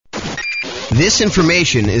This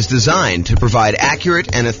information is designed to provide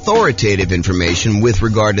accurate and authoritative information with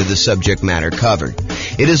regard to the subject matter covered.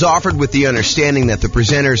 It is offered with the understanding that the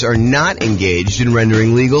presenters are not engaged in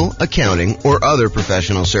rendering legal, accounting, or other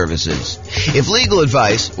professional services. If legal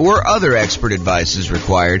advice or other expert advice is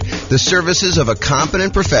required, the services of a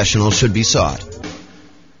competent professional should be sought.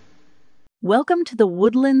 Welcome to the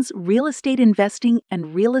Woodlands Real Estate Investing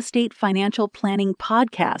and Real Estate Financial Planning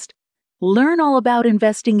podcast. Learn all about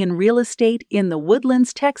investing in real estate in the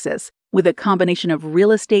Woodlands, Texas, with a combination of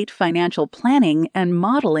real estate financial planning and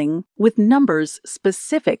modeling with numbers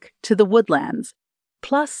specific to the Woodlands,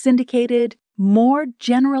 plus syndicated, more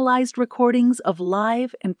generalized recordings of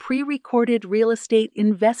live and pre-recorded real estate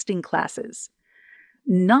investing classes.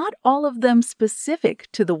 Not all of them specific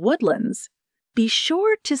to the Woodlands. Be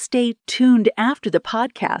sure to stay tuned after the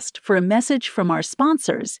podcast for a message from our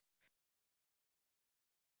sponsors.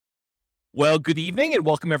 Well, good evening and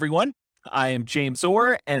welcome everyone. I am James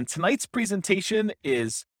Orr, and tonight's presentation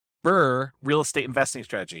is BRRRR Real Estate Investing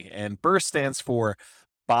Strategy. And BRRRR stands for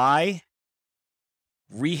Buy,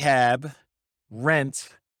 Rehab, Rent,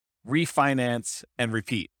 Refinance, and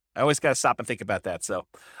Repeat. I always got to stop and think about that. So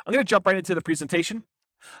I'm going to jump right into the presentation.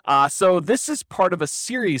 So this is part of a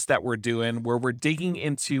series that we're doing where we're digging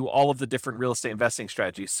into all of the different real estate investing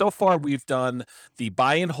strategies. So far, we've done the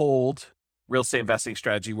buy and hold real estate investing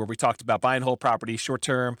strategy, where we talked about buy and hold property,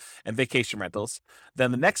 short-term and vacation rentals.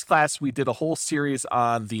 Then the next class, we did a whole series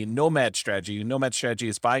on the nomad strategy. Nomad strategy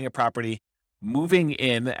is buying a property, moving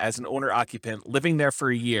in as an owner-occupant, living there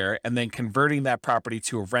for a year, and then converting that property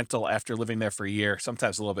to a rental after living there for a year,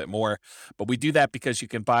 sometimes a little bit more. But we do that because you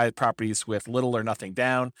can buy properties with little or nothing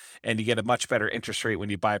down, and you get a much better interest rate when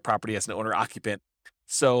you buy a property as an owner-occupant.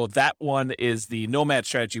 So that one is the nomad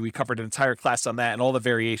strategy. We covered an entire class on that and all the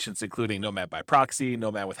variations, including nomad by proxy,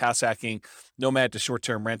 nomad with house hacking, nomad to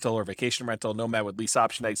short-term rental or vacation rental, nomad with lease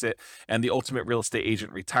option exit, and the ultimate real estate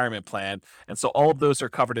agent retirement plan. And so all of those are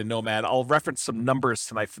covered in nomad. I'll reference some numbers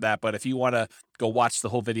tonight for that, but if you want to go watch the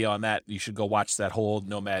whole video on that, you should go watch that whole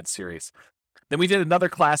nomad series. Then we did another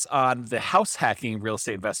class on the house hacking real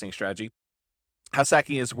estate investing strategy. House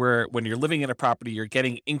hacking is where when you're living in a property, you're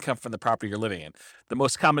getting income from the property you're living in. The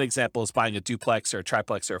most common example is buying a duplex or a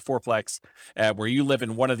triplex or a fourplex, where you live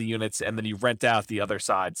in one of the units and then you rent out the other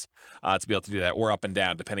sides to be able to do that, or up and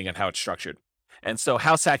down, depending on how it's structured. And so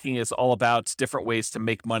house hacking is all about different ways to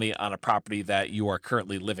make money on a property that you are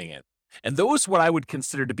currently living in. And those what I would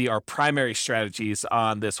consider to be our primary strategies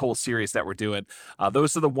on this whole series that we're doing.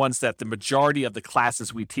 Those are the ones that the majority of the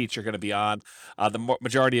classes we teach are going to be on, the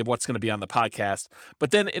majority of what's going to be on the podcast.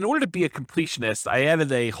 But then in order to be a completionist, I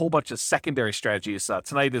added a whole bunch of secondary strategies.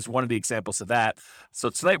 Tonight is one of the examples of that. So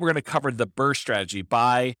tonight we're going to cover the BRRRR strategy: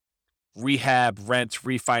 buy, rehab, rent,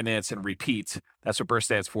 refinance, and repeat. That's what BRRRR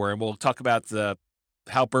stands for. And we'll talk about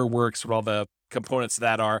how BRRRR works, what all the components of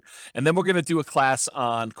that are. And then we're going to do a class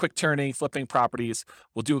on quick turning, flipping properties.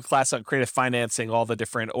 We'll do a class on creative financing, all the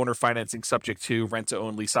different owner financing subject to rent to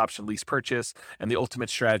own, lease option, lease purchase, and the ultimate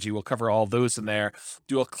strategy. We'll cover all those in there.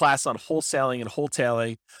 Do a class on wholesaling and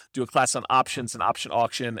wholetailing, do a class on options and option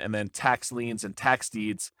auction, and then tax liens and tax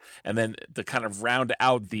deeds. And then to kind of round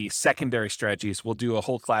out the secondary strategies, we'll do a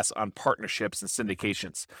whole class on partnerships and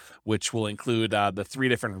syndications, which will include the three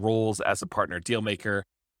different roles as a partner: deal maker,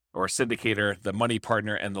 or syndicator, the money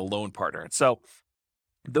partner, and the loan partner. And so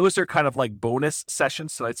those are kind of like bonus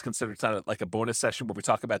sessions. So it's considered kind of like a bonus session where we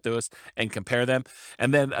talk about those and compare them.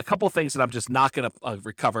 And then a couple of things that I'm just not going to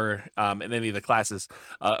recover in any of the classes.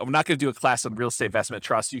 I'm not going to do a class on real estate investment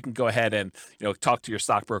trust. You can go ahead and talk to your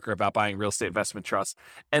stockbroker about buying real estate investment trust.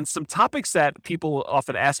 And some topics that people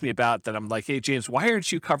often ask me about that I'm like, hey, James, why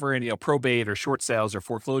aren't you covering probate or short sales or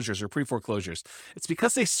foreclosures or pre-foreclosures? It's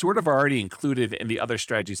because they sort of are already included in the other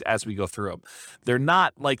strategies as we go through them. They're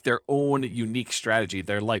not like their own unique strategy.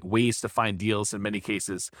 They're like ways to find deals in many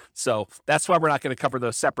cases. So that's why we're not going to cover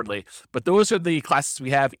those separately. But those are the classes we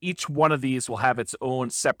have. Each one of these will have its own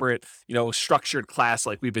separate, structured class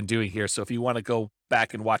like we've been doing here. So if you want to go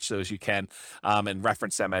back and watch those, you can, and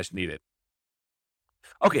reference them as needed.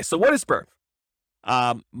 Okay, so what is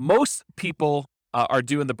BRRRR? Most people are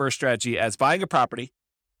doing the BRRRR strategy as buying a property,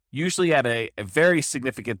 usually at a very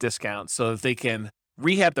significant discount, so that they can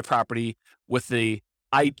rehab the property with the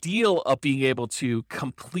ideal of being able to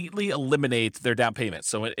completely eliminate their down payment.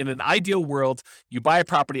 So in an ideal world, you buy a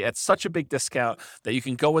property at such a big discount that you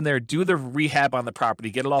can go in there, do the rehab on the property,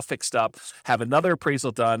 get it all fixed up, have another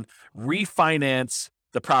appraisal done, refinance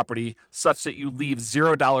the property such that you leave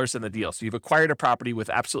 $0 in the deal. So you've acquired a property with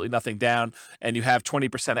absolutely nothing down, and you have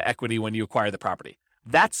 20% of equity when you acquire the property.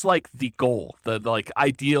 That's like the goal, the like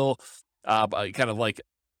ideal kind of like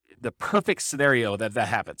the perfect scenario that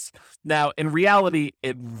happens. Now, in reality,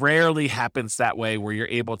 it rarely happens that way where you're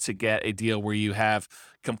able to get a deal where you have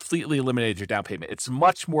completely eliminated your down payment. It's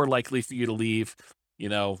much more likely for you to leave,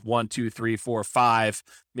 1, 2, 3, 4, 5,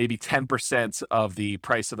 maybe 10% of the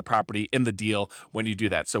price of the property in the deal when you do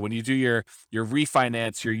that. So when you do your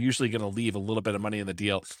refinance, you're usually going to leave a little bit of money in the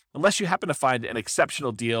deal, unless you happen to find an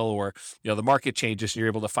exceptional deal, or the market changes and you're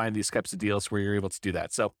able to find these types of deals where you're able to do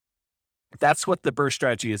that. So that's what the BRRRR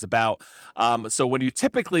strategy is about. So when you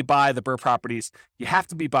typically buy the BRRRR properties, you have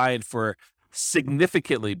to be buying for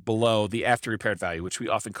significantly below the after repaired value, which we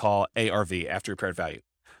often call ARV, after repaired value.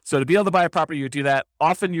 So to be able to buy a property, you do that.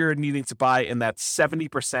 Often you're needing to buy in that 70%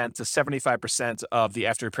 to 75% of the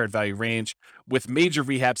after repaired value range. With major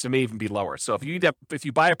rehabs, it may even be lower. So if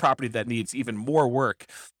you buy a property that needs even more work,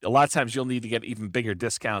 a lot of times you'll need to get even bigger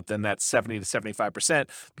discount than that 70 to 75%,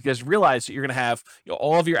 because realize that you're going to have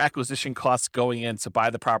all of your acquisition costs going in to buy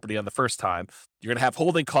the property on the first time. You're going to have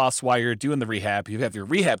holding costs while you're doing the rehab. You have your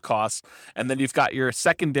rehab costs, and then you've got your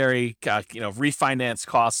secondary, refinance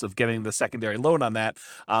costs of getting the secondary loan on that.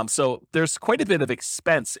 So there's quite a bit of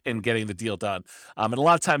expense in getting the deal done. And a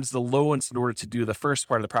lot of times the loans, in order to do the first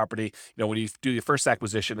part of the property, when you do your first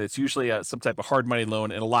acquisition, it's usually some type of hard money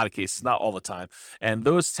loan in a lot of cases, not all the time. And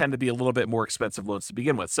those tend to be a little bit more expensive loans to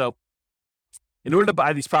begin with. So in order to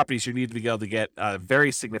buy these properties, you need to be able to get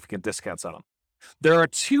very significant discounts on them. There are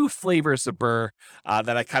two flavors of BRRRR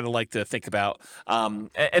that I kind of like to think about. And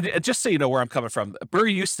just so you know where I'm coming from,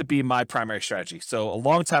 BRRRR used to be my primary strategy. So a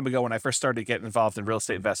long time ago, when I first started getting involved in real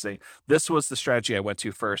estate investing, this was the strategy I went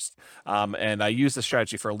to first. And I used the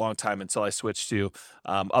strategy for a long time until I switched to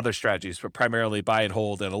other strategies, but primarily buy and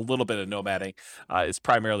hold and a little bit of nomading is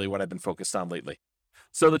primarily what I've been focused on lately.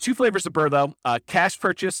 So the two flavors of BRRRR, though, cash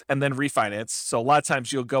purchase and then refinance. So a lot of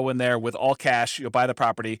times you'll go in there with all cash, you'll buy the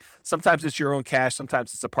property. Sometimes it's your own cash,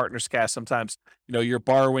 sometimes it's a partner's cash, sometimes you're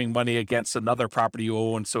borrowing money against another property you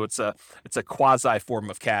own. So it's a quasi form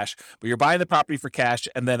of cash, but you're buying the property for cash,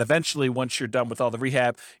 and then eventually, once you're done with all the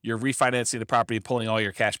rehab, you're refinancing the property and pulling all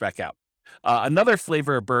your cash back out. Another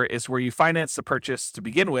flavor of BRRRR is where you finance the purchase to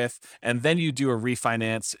begin with, and then you do a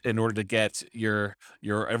refinance in order to get your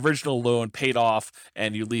original loan paid off,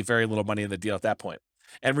 and you leave very little money in the deal at that point.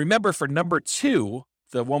 And remember, for number two,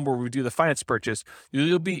 the one where we do the finance purchase,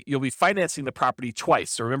 you'll be financing the property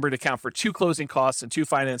twice. So remember to account for 2 closing costs and 2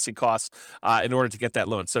 financing costs in order to get that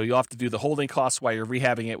loan. So you'll have to do the holding costs while you're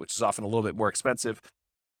rehabbing it, which is often a little bit more expensive,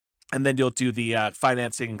 and then you'll do the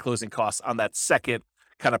financing and closing costs on that second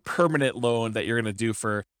kind of permanent loan that you're going to do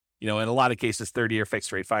for, in a lot of cases, 30-year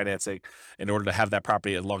fixed rate financing in order to have that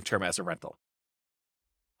property long-term as a rental.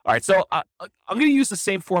 All right, so I'm going to use the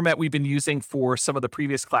same format we've been using for some of the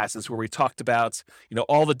previous classes where we talked about,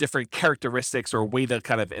 all the different characteristics or way to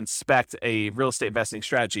kind of inspect a real estate investing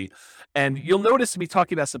strategy. And you'll notice me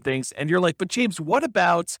talking about some things, and you're like, but James, what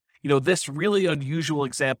about this really unusual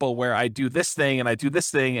example where I do this thing and I do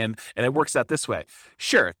this thing and it works out this way?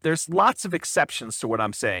 Sure, there's lots of exceptions to what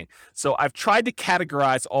I'm saying. So I've tried to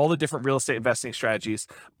categorize all the different real estate investing strategies,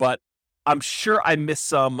 but I'm sure I missed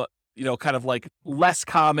some, kind of like less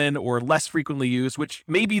common or less frequently used, which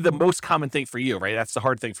may be the most common thing for you, right? That's the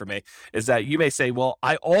hard thing for me, is that you may say, well,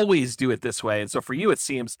 I always do it this way. And so for you, it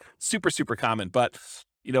seems super, super common. But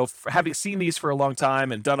having seen these for a long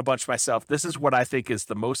time and done a bunch myself, this is what I think is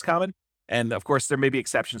the most common. And of course, there may be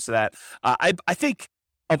exceptions to that. I think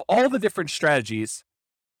of all the different strategies,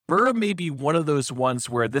 BRRRR may be one of those ones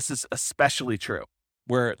where this is especially true,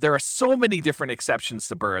 where there are so many different exceptions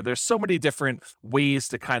to BRRRR. There's so many different ways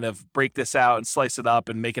to kind of break this out and slice it up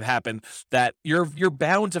and make it happen that you're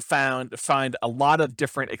bound to find a lot of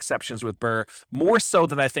different exceptions with BRRRR, more so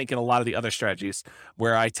than I think in a lot of the other strategies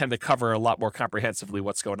where I tend to cover a lot more comprehensively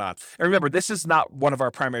what's going on. And remember, this is not one of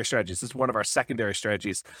our primary strategies. This is one of our secondary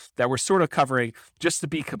strategies that we're sort of covering just to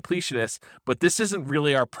be completionist, but this isn't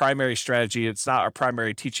really our primary strategy. It's not our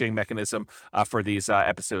primary teaching mechanism for these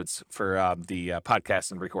episodes for the podcast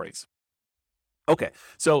and recordings. Okay,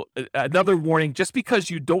 so another warning, just because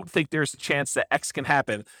you don't think there's a chance that X can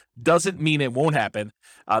happen doesn't mean it won't happen.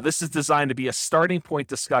 This is designed to be a starting point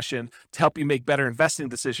discussion to help you make better investing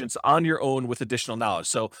decisions on your own with additional knowledge.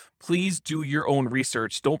 So please do your own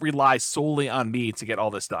research. Don't rely solely on me to get all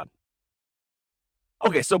this done.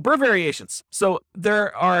 Okay, so BRRRR variations. So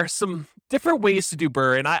there are some different ways to do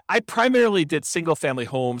BRRRR, and I primarily did single-family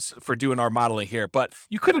homes for doing our modeling here, but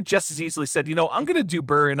you could have just as easily said, I'm going to do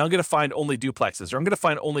BRRRR, and I'm going to find only duplexes, or I'm going to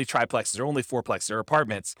find only triplexes, or only fourplexes, or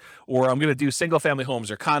apartments, or I'm going to do single-family homes,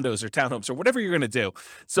 or condos, or townhomes, or whatever you're going to do.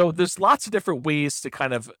 So there's lots of different ways to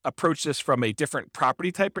kind of approach this from a different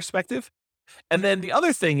property type perspective. And then the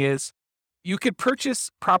other thing is, you could purchase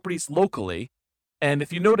properties locally. And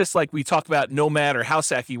if you notice, like we talk about nomad or house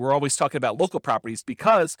hacking, we're always talking about local properties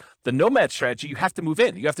because the nomad strategy, you have to move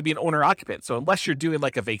in. You have to be an owner occupant. So unless you're doing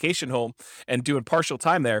like a vacation home and doing partial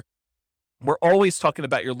time there, we're always talking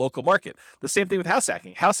about your local market. The same thing with house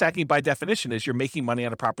hacking. House hacking, by definition, is you're making money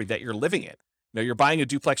on a property that you're living in. You're buying a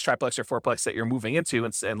duplex, triplex, or fourplex that you're moving into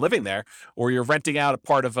and living there, or you're renting out a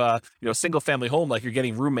part of a single family home, like you're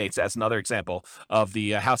getting roommates, as another example of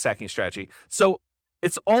the house hacking strategy. So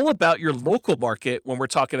it's all about your local market when we're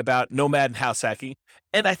talking about nomad and house hacking.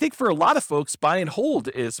 And I think for a lot of folks, buy and hold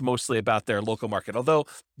is mostly about their local market. Although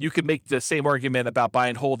you could make the same argument about buy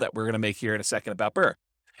and hold that we're going to make here in a second about BRRRR.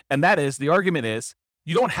 And that is, the argument is,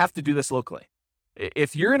 you don't have to do this locally.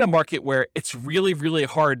 If you're in a market where it's really, really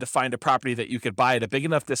hard to find a property that you could buy at a big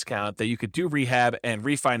enough discount that you could do rehab and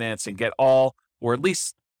refinance and get all, or at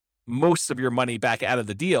least most of your money back out of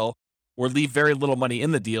the deal, or leave very little money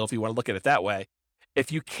in the deal, if you want to look at it that way.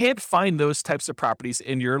 If you can't find those types of properties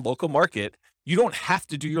in your local market, you don't have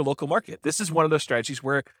to do your local market. This is one of those strategies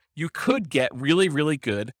where you could get really, really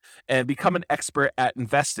good and become an expert at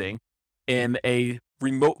investing in a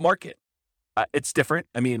remote market. It's different.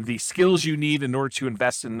 I mean, the skills you need in order to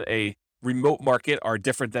invest in a remote market are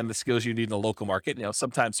different than the skills you need in a local market.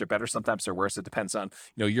 Sometimes they're better, sometimes they're worse. It depends on,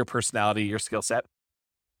 your personality, your skill set.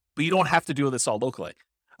 But you don't have to do this all locally.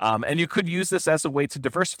 And you could use this as a way to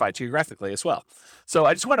diversify geographically as well. So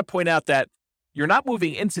I just want to point out that you're not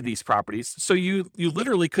moving into these properties. So you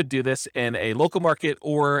literally could do this in a local market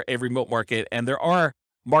or a remote market. And there are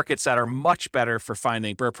markets that are much better for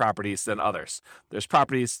finding BRRRR properties than others. There's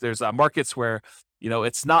markets where,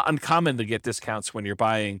 it's not uncommon to get discounts when you're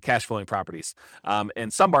buying cash flowing properties.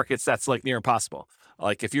 In some markets, that's like near impossible.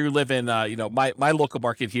 Like if you live in, my local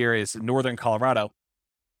market here is northern Colorado.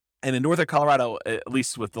 And in northern Colorado, at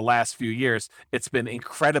least with the last few years, it's been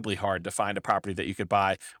incredibly hard to find a property that you could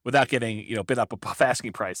buy without getting, bid up above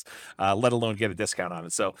asking price, let alone get a discount on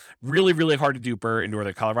it. So really, really hard to do BRRRR in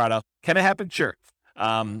northern Colorado. Can it happen? Sure.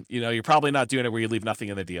 You're probably not doing it where you leave nothing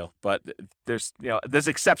in the deal, but there's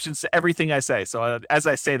exceptions to everything I say. So as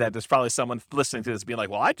I say that, there's probably someone listening to this being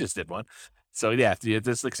like, well, I just did one. So yeah,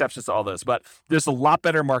 there's exceptions to all those, but there's a lot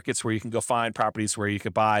better markets where you can go find properties where you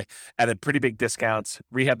could buy at a pretty big discount,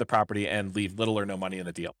 rehab the property, and leave little or no money in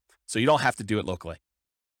the deal. So you don't have to do it locally.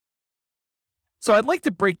 So I'd like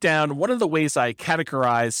to break down one of the ways I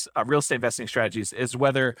categorize real estate investing strategies is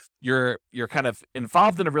whether you're kind of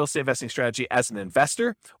involved in a real estate investing strategy as an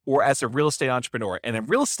investor or as a real estate entrepreneur. And a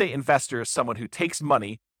real estate investor is someone who takes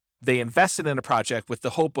money, they invest it in a project with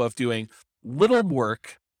the hope of doing little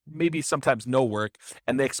work, maybe sometimes no work,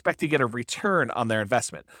 and they expect to get a return on their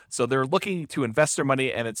investment. So they're looking to invest their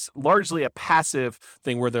money, and it's largely a passive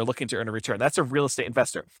thing where they're looking to earn a return. That's a real estate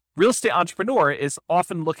investor. Real estate entrepreneur is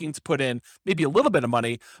often looking to put in maybe a little bit of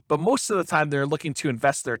money, but most of the time they're looking to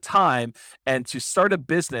invest their time and to start a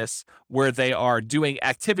business where they are doing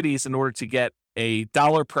activities in order to get a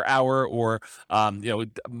dollar per hour or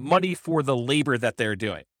money for the labor that they're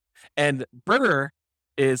doing. And BRRRR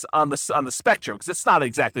is on the spectrum, because it's not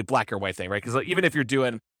exactly black or white thing, right? Because even if you're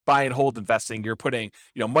doing buy and hold investing, you're putting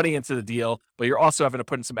money into the deal, but you're also having to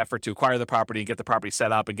put in some effort to acquire the property and get the property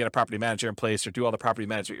set up and get a property manager in place or do all the property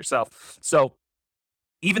management yourself. So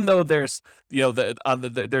even though there's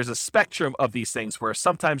there's a spectrum of these things where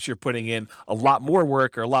sometimes you're putting in a lot more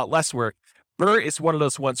work or a lot less work, BRRRR is one of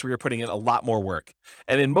those ones where you're putting in a lot more work.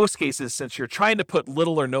 And in most cases, since you're trying to put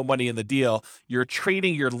little or no money in the deal, you're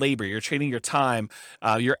trading your labor, you're trading your time,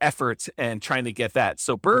 your efforts, and trying to get that.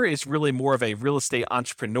 So BRRRR is really more of a real estate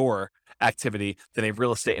entrepreneur activity than a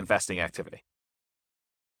real estate investing activity.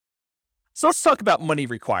 So let's talk about money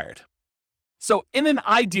required. So in an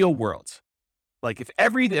ideal world, like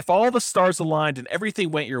if all the stars aligned and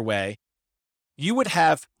everything went your way, you would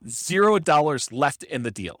have $0 left in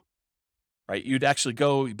the deal. Right? You'd actually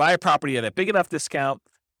go buy a property at a big enough discount.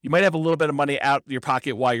 You might have a little bit of money out of your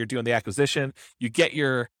pocket while you're doing the acquisition. You get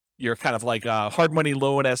your kind of like a hard money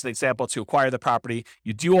loan, as an example, to acquire the property.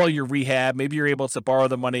 You do all your rehab. Maybe you're able to borrow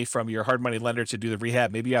the money from your hard money lender to do the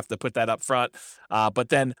rehab. Maybe you have to put that up front. But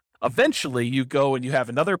then eventually you go and you have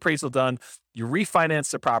another appraisal done. You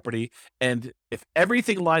refinance the property. And if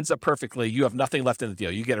everything lines up perfectly, you have nothing left in the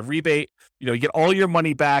deal. You get a rebate. You get all your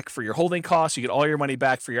money back for your holding costs. You get all your money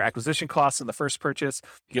back for your acquisition costs in the first purchase.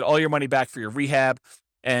 You get all your money back for your rehab.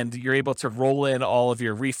 And you're able to roll in all of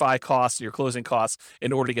your refi costs, your closing costs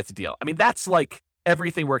in order to get the deal. I mean, that's like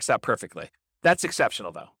everything works out perfectly. That's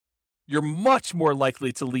exceptional, though. You're much more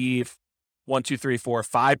likely to leave 1, 2, 3, 4,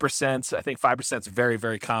 5%. I think 5% is very,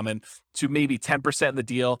 very common, to maybe 10% in the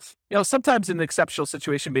deal. Sometimes in an exceptional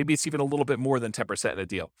situation, maybe it's even a little bit more than 10% in a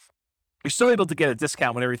deal. You're still able to get a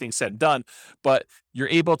discount when everything's said and done, but you're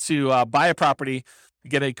able to buy a property,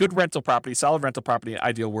 get a good rental property, solid rental property in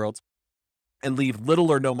ideal world, and leave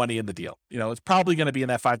little or no money in the deal. It's probably going to be in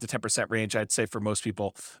that 5 to 10% range, I'd say, for most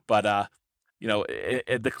people. But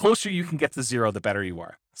the closer you can get to zero, the better you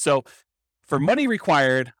are. So for money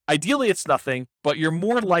required, ideally it's nothing, but you're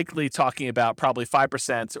more likely talking about probably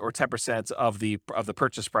 5% or 10% of the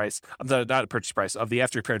purchase price, not the purchase price, of the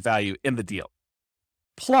after repaired value in the deal.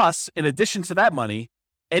 Plus, in addition to that money,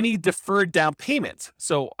 any deferred down payment.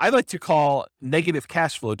 So I like to call negative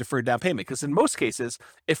cash flow deferred down payment, because in most cases,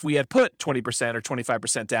 if we had put 20% or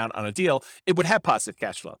 25% down on a deal, it would have positive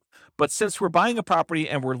cash flow. But since we're buying a property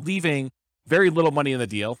and we're leaving very little money in the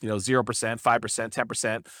deal, 0%,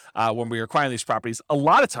 5%, 10%, when we're acquiring these properties, a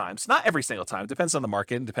lot of times, not every single time, depends on the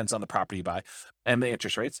market and depends on the property you buy and the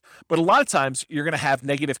interest rates, but a lot of times you're going to have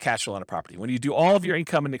negative cash flow on a property. When you do all of your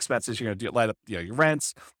income and expenses, you're going to light up your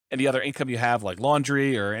rents, any other income you have, like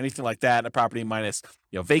laundry or anything like that in a property, minus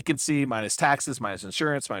vacancy, minus taxes, minus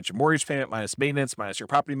insurance, minus your mortgage payment, minus maintenance, minus your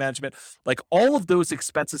property management. Like all of those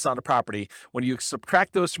expenses on a property, when you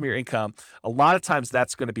subtract those from your income, a lot of times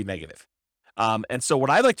that's going to be negative. And so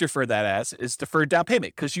what I like to refer to that as is deferred down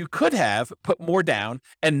payment, because you could have put more down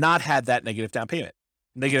and not had that negative down payment,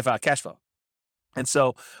 negative cash flow. And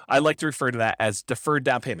so I like to refer to that as deferred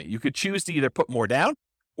down payment. You could choose to either put more down,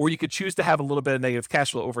 or you could choose to have a little bit of negative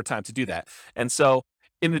cash flow over time to do that. And so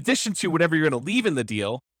in addition to whatever you're going to leave in the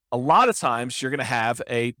deal, a lot of times you're going to have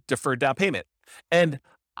a deferred down payment. And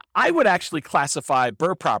I would actually classify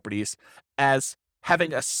BRRRR properties as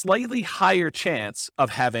having a slightly higher chance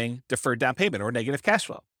of having deferred down payment or negative cash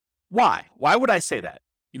flow. Why? Why would I say that?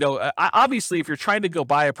 Obviously, if you're trying to go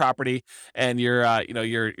buy a property and you're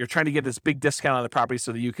trying to get this big discount on the property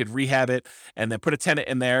so that you could rehab it and then put a tenant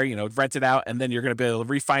in there, rent it out, and then you're going to be able to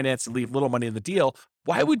refinance and leave little money in the deal,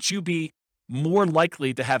 why would you be more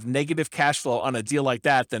likely to have negative cash flow on a deal like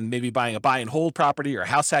that than maybe buying a buy and hold property or a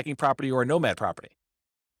house hacking property or a nomad property?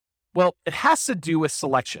 Well, it has to do with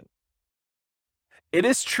selection. It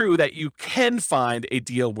is true that you can find a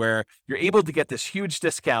deal where you're able to get this huge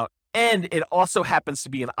discount and it also happens to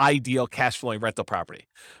be an ideal cash flowing rental property.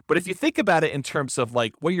 But if you think about it in terms of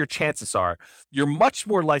like what your chances are, you're much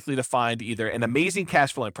more likely to find either an amazing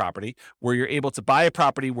cash flowing property where you're able to buy a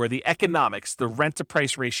property where the economics, the rent to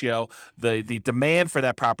price ratio, the demand for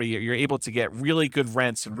that property, you're able to get really good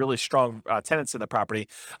rents and really strong tenants in the property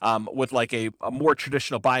with like a more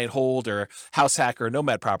traditional buy and hold or house hack or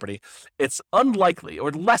nomad property. It's unlikely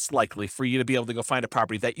or less likely for you to be able to go find a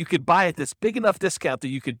property that you could buy at this big enough discount that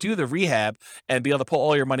you could do the rehab and be able to pull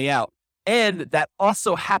all your money out. And that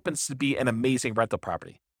also happens to be an amazing rental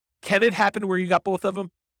property. Can it happen where you got both of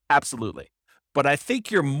them? Absolutely. But I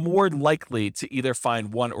think you're more likely to either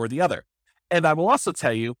find one or the other. And I will also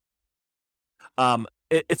tell you,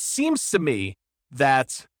 it seems to me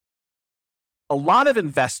that a lot of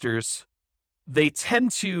investors, they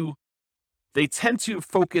tend to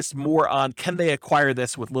focus more on can they acquire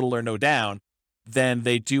this with little or no down than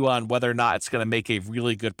they do on whether or not it's going to make a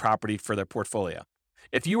really good property for their portfolio.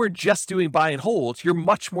 If you are just doing buy and hold, you're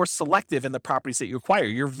much more selective in the properties that you acquire.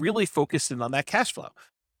 You're really focused in on that cash flow.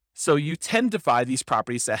 So you tend to buy these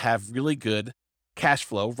properties that have really good cash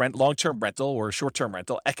flow, long-term rental or short-term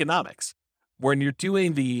rental economics. When you're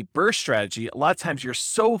doing the BRRRR strategy, a lot of times you're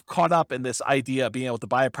so caught up in this idea of being able to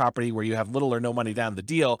buy a property where you have little or no money down the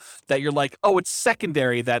deal that you're like, oh, it's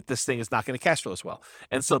secondary that this thing is not going to cash flow as well.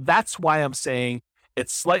 And so that's why I'm saying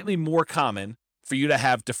it's slightly more common for you to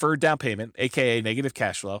have deferred down payment, aka negative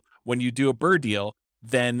cash flow, when you do a BRRRR deal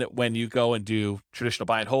than when you go and do traditional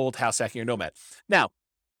buy and hold, house hacking, or nomad. Now,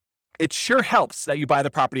 it sure helps that you buy the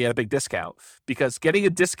property at a big discount, because getting a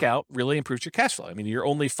discount really improves your cash flow. I mean, you're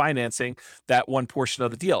only financing that one portion of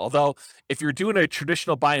the deal. Although if you're doing a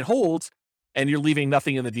traditional buy and hold and you're leaving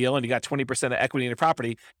nothing in the deal and you got 20% of equity in the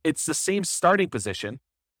property, it's the same starting position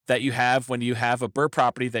that you have when you have a BRRRR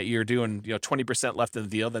property that you're doing 20% left in the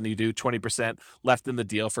deal, then you do 20% left in the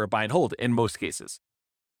deal for a buy and hold in most cases.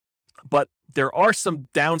 But there are some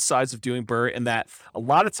downsides of doing BRRRR in that a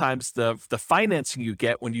lot of times the financing you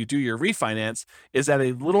get when you do your refinance is at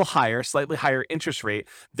a little higher, slightly higher interest rate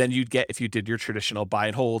than you'd get if you did your traditional buy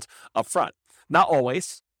and hold up front. Not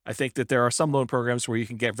always. I think that there are some loan programs where you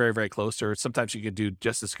can get very, very close, or sometimes you can do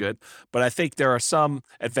just as good. But I think there are some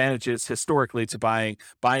advantages historically to buying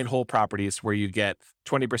buy and hold properties where you get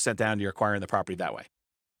 20% down, you're acquiring the property that way.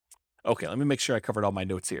 Okay, let me make sure I covered all my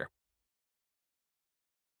notes here.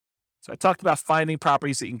 So I talked about finding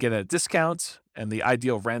properties that you can get at a discount, and the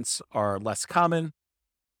ideal rents are less common.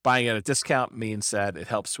 Buying at a discount means that it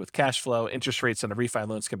helps with cash flow. Interest rates on the refi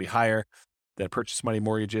loans can be higher than purchase money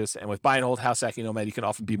mortgages. And with buy and hold, house hacking, nomad, you can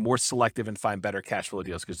often be more selective and find better cash flow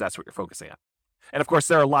deals because that's what you're focusing on. And of course,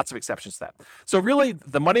 there are lots of exceptions to that. So really,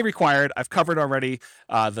 the money required, I've covered already.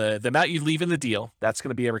 The amount you leave in the deal, that's going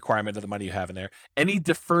to be a requirement of the money you have in there. Any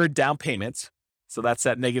deferred down payments, so that's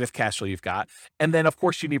that negative cash flow you've got. And then, of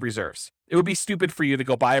course, you need reserves. It would be stupid for you to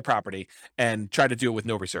go buy a property and try to do it with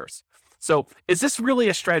no reserves. So is this really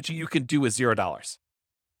a strategy you can do with $0?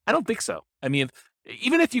 I don't think so. I mean,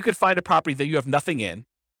 even if you could find a property that you have nothing in,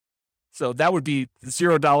 so that would be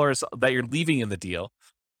 $0 that you're leaving in the deal.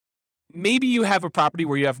 Maybe you have a property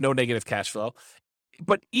where you have no negative cash flow,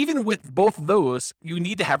 but even with both of those, you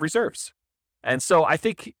need to have reserves. And so I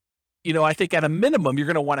think at a minimum, you're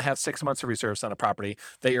going to want to have 6 months of reserves on a property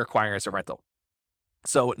that you're acquiring as a rental.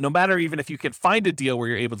 So no matter even if you can find a deal where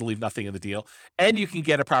you're able to leave nothing in the deal, and you can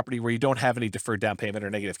get a property where you don't have any deferred down payment or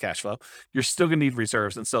negative cash flow, you're still going to need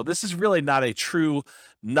reserves. And so this is really not a true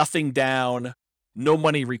nothing down, no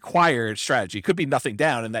money required strategy. It could be nothing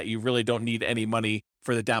down in that you really don't need any money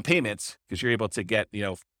for the down payments because you're able to get,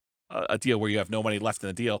 a deal where you have no money left in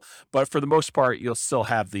the deal. But for the most part, you'll still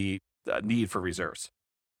have the need for reserves.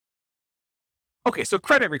 Okay, so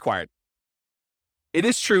credit required. It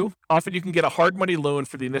is true. Often you can get a hard money loan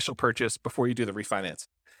for the initial purchase before you do the refinance.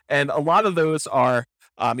 And a lot of those are,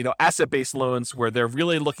 asset-based loans where they're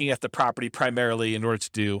really looking at the property primarily in order to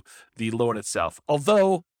do the loan itself.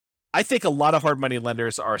 Although I think a lot of hard money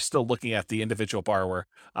lenders are still looking at the individual borrower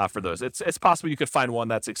for those. It's possible you could find one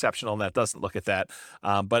that's exceptional and that doesn't look at that.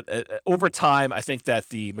 But over time, I think that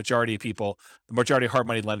the majority of hard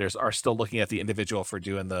money lenders are still looking at the individual for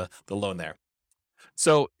doing the loan there.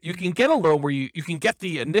 So you can get a loan where you can get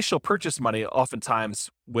the initial purchase money oftentimes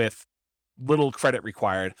with little credit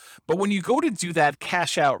required. But when you go to do that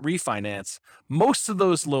cash out refinance, most of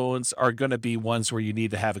those loans are going to be ones where you need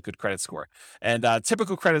to have a good credit score. And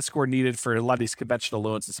typical credit score needed for a lot of these conventional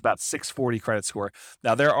loans is about 640 credit score.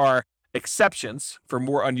 Now, there are exceptions for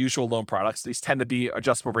more unusual loan products. These tend to be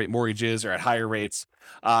adjustable rate mortgages or at higher rates,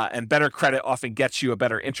 and better credit often gets you a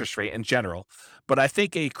better interest rate in general. But I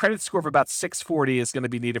think a credit score of about 640 is going to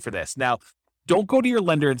be needed for this. Now, don't go to your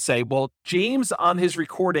lender and say, well, James on his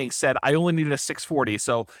recording said I only needed a 640,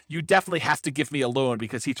 so you definitely have to give me a loan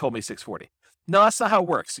because he told me 640. No, that's not how it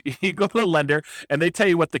works. You go to the lender and they tell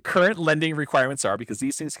you what the current lending requirements are because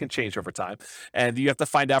these things can change over time. And you have to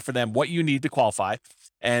find out for them what you need to qualify.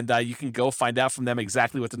 And you can go find out from them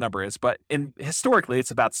exactly what the number is. But historically,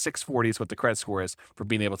 it's about 640 is what the credit score is for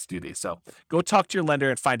being able to do these. So go talk to your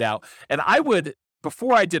lender and find out. And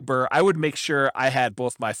before I did BRRRR, I would make sure I had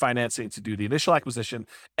both my financing to do the initial acquisition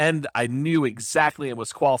and I knew exactly and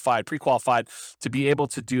was pre-qualified to be able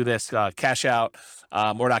to do this cash out,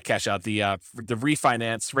 or not cash out, the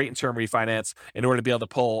refinance, rate and term refinance in order to be able to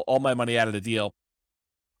pull all my money out of the deal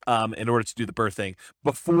in order to do the BRRRR thing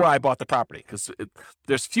before I bought the property. Because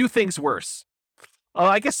there's few things worse.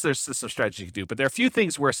 I guess there's some strategy you can do, but there are a few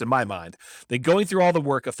things worse in my mind than going through all the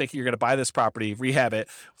work of thinking you're going to buy this property, rehab it,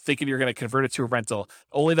 thinking you're going to convert it to a rental,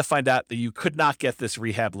 only to find out that you could not get this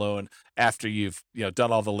rehab loan after you've done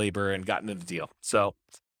all the labor and gotten in the deal. So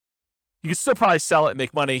you can still probably sell it and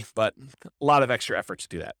make money, but a lot of extra effort to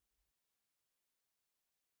do that.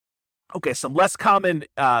 Okay, some less common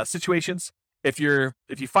situations. If you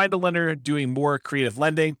find a lender doing more creative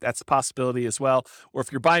lending, that's a possibility as well. Or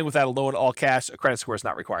if you're buying without a loan, all cash, a credit score is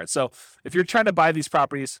not required. So if you're trying to buy these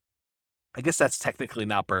properties, I guess that's technically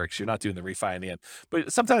not BRRRR because you're not doing the refi in the end.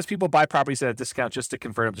 But sometimes people buy properties at a discount just to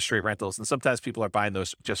convert them to straight rentals. And sometimes people are buying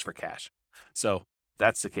those just for cash. So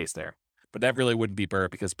that's the case there. But that really wouldn't be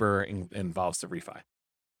BRRRR because BRRRR involves the refi.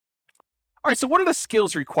 All right, so what are the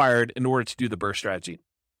skills required in order to do the BRRRR strategy?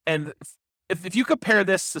 And if you compare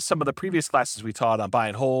this to some of the previous classes we taught on buy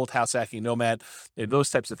and hold, house hacking, nomad, those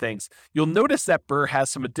types of things, you'll notice that BRRRR has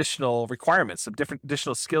some additional requirements, some different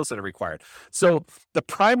additional skills that are required. So the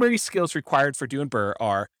primary skills required for doing BRRRR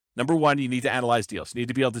are, number one, you need to analyze deals. You need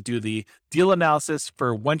to be able to do the deal analysis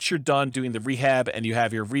for once you're done doing the rehab and you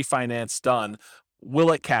have your refinance done,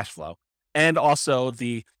 will it cash flow? And also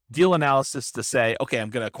the deal analysis to say, okay, I'm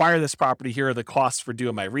going to acquire this property. Here are the costs for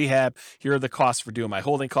doing my rehab. Here are the costs for doing my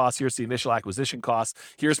holding costs. Here's the initial acquisition costs.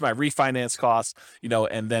 Here's my refinance costs,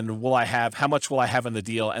 and then how much will I have in the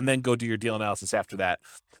deal? And then go do your deal analysis after that.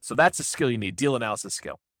 So that's a skill you need, deal analysis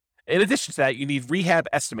skill. In addition to that, you need rehab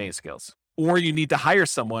estimating skills, or you need to hire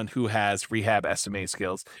someone who has rehab estimating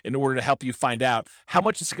skills in order to help you find out how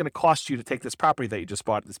much it's going to cost you to take this property that you just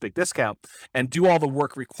bought at this big discount and do all the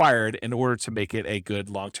work required in order to make it a good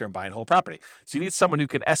long-term buy and hold property. So you need someone who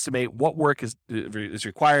can estimate what work is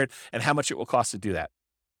required and how much it will cost to do that.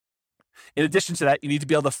 In addition to that, you need to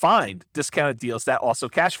be able to find discounted deals that also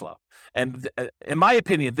cash flow. And in my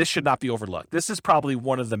opinion, this should not be overlooked. This is probably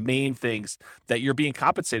one of the main things that you're being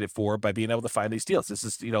compensated for by being able to find these deals. This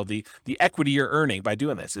is, the equity you're earning by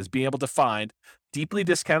doing this is being able to find deeply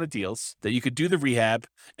discounted deals that you could do the rehab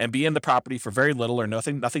and be in the property for very little or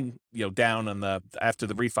nothing, down on after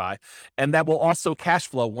the refi. And that will also cash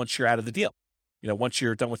flow once you're out of the deal, once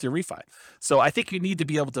you're done with your refi. So I think you need to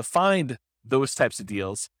be able to find those types of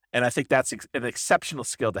deals. And I think that's an exceptional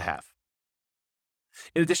skill to have.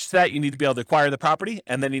 In addition to that, you need to be able to acquire the property,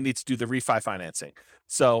 and then you need to do the refi financing.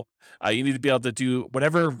 So you need to be able to do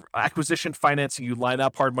whatever acquisition financing you line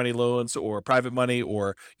up, hard money loans or private money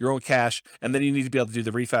or your own cash, and then you need to be able to do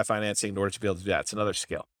the refi financing in order to be able to do that. It's another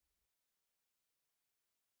skill.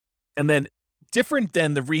 And then different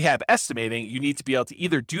than the rehab estimating, you need to be able to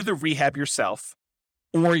either do the rehab yourself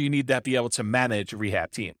or you need to be able to manage a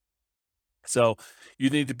rehab team. So you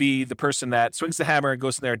need to be the person that swings the hammer and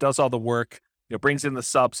goes in there, does all the work, brings in the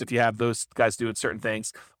subs if you have those guys doing certain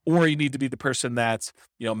things, or you need to be the person that,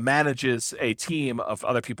 manages a team of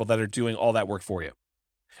other people that are doing all that work for you.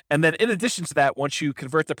 And then in addition to that, once you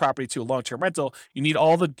convert the property to a long-term rental, you need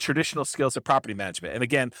all the traditional skills of property management. And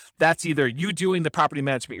again, that's either you doing the property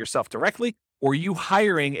management yourself directly or you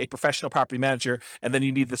hiring a professional property manager, and then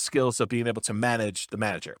you need the skills of being able to manage the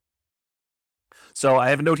manager. So I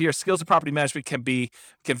have a note here, skills of property management can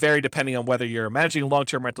vary depending on whether you're managing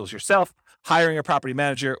long-term rentals yourself, hiring a property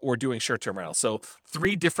manager, or doing short-term rentals. So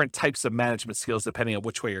 3 different types of management skills depending on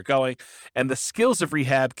which way you're going. And the skills of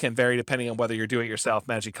rehab can vary depending on whether you're doing it yourself,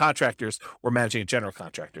 managing contractors, or managing a general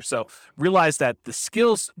contractor. So realize that the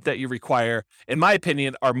skills that you require, in my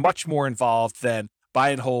opinion, are much more involved than buy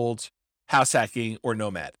and hold, house hacking, or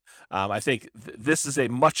nomad. I think this is a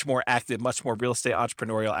much more active, much more real estate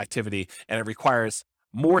entrepreneurial activity, and it requires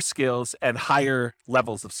more skills and higher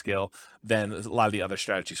levels of skill than a lot of the other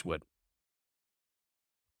strategies would.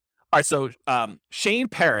 All right, so Shane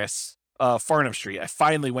Paris, Farnham Street, I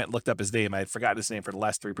finally went and looked up his name. I had forgotten his name for the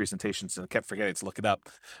last 3 presentations and kept forgetting to look it up.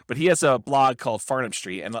 But he has a blog called Farnham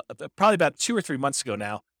Street, and probably about 2 or 3 months ago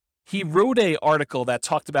now, he wrote an article that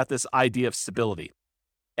talked about this idea of stability.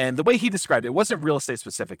 And the way he described it wasn't real estate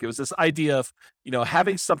specific. It was this idea of,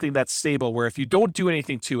 having something that's stable where if you don't do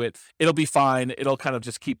anything to it, it'll be fine. It'll kind of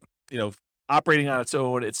just keep, operating on its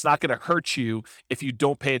own. It's not going to hurt you if you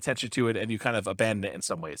don't pay attention to it and you kind of abandon it in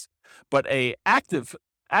some ways. But a active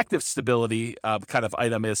stability kind of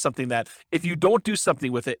item is something that if you don't do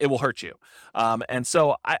something with it, it will hurt you. And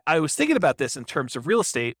so I was thinking about this in terms of real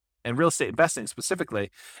estate and real estate investing specifically.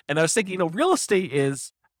 And I was thinking, real estate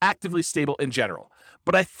is actively stable in general.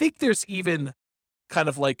 But I think there's even kind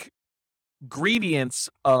of like gradients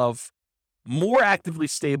of more actively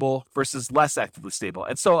stable versus less actively stable.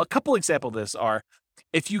 And so a couple examples of this are,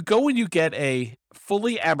 if you go and you get a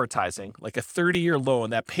fully amortizing, like a 30-year loan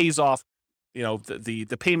that pays off,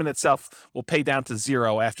 the payment itself will pay down to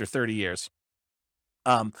 0 after 30 years.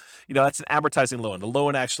 That's an amortizing loan. The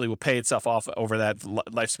loan actually will pay itself off over that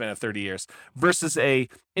lifespan of 30 years versus a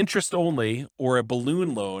interest only or a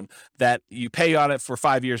balloon loan that you pay on it for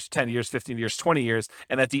 5 years, 10 years, 15 years, 20 years.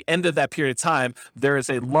 And at the end of that period of time, there is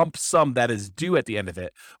a lump sum that is due at the end of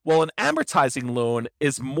it. Well, an amortizing loan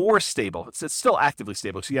is more stable. It's still actively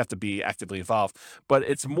stable, so you have to be actively involved, but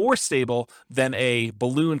it's more stable than a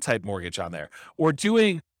balloon type mortgage on there. Or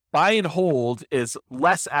doing buy and hold is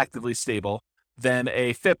less actively stable than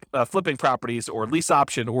a flipping properties or lease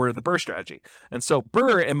option or the BRRRR strategy. And so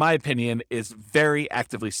BRRRR, in my opinion, is very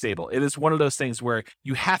actively stable. It is one of those things where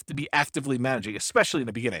you have to be actively managing, especially in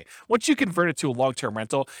the beginning. Once you convert it to a long-term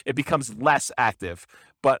rental, it becomes less active.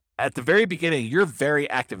 But at the very beginning, you're very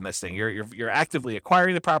active in this thing. You're actively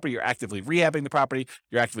acquiring the property, you're actively rehabbing the property,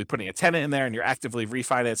 you're actively putting a tenant in there, and you're actively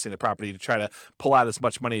refinancing the property to try to pull out as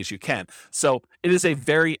much money as you can. So it is a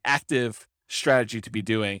very active strategy to be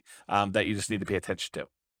doing that you just need to pay attention to.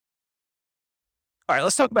 All right,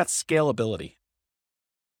 let's talk about scalability.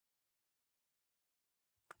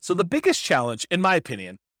 So the biggest challenge, in my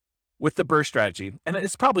opinion, with the BRRRR strategy, and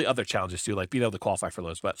it's probably other challenges too, like being able to qualify for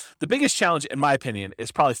loans, but the biggest challenge, in my opinion,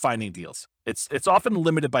 is probably finding deals. It's often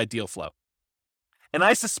limited by deal flow. And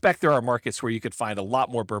I suspect there are markets where you could find a lot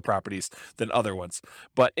more BRRRR properties than other ones.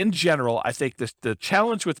 But in general, I think the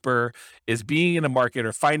challenge with BRRRR is being in a market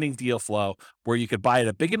or finding deal flow where you could buy at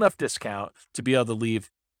a big enough discount to be able to leave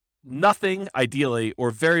nothing, ideally,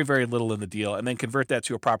 or very, very little in the deal, and then convert that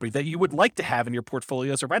to a property that you would like to have in your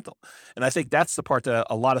portfolio as a rental. And I think that's the part that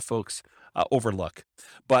a lot of folks overlook.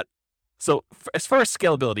 But So as far as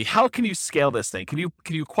scalability, how can you scale this thing? Can you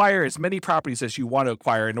acquire as many properties as you want to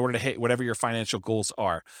acquire in order to hit whatever your financial goals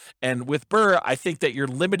are? And with BRRRR, I think that you're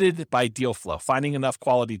limited by deal flow, finding enough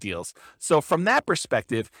quality deals. So from that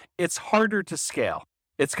perspective, it's harder to scale.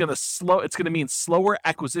 It's going to mean slower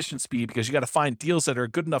acquisition speed because you got to find deals that are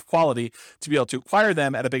good enough quality to be able to acquire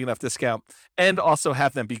them at a big enough discount and also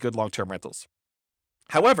have them be good long-term rentals.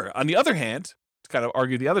 However, on the other hand, to kind of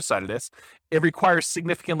argue the other side of this, it requires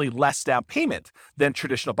significantly less down payment than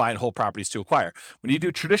traditional buy and hold properties to acquire. When you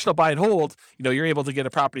do traditional buy and hold, you're able to get a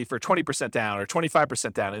property for 20% down or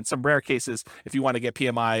 25% down. In some rare cases, if you want to get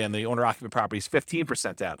PMI and the owner occupant properties,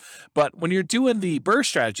 15% down. But when you're doing the BRRRR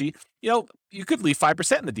strategy, you could leave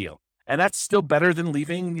 5% in the deal. And that's still better than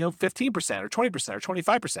leaving, 15% or 20% or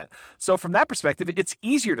 25%. So from that perspective, it's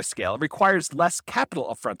easier to scale. It requires less capital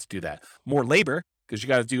upfront to do that. More labor, because you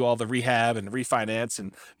got to do all the rehab and refinance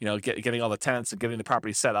and, getting all the tenants and getting the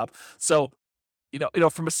property set up. So,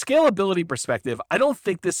 from a scalability perspective, I don't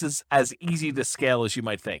think this is as easy to scale as you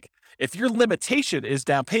might think. If your limitation is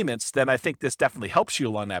down payments, then I think this definitely helps you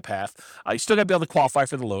along that path. You still got to be able to qualify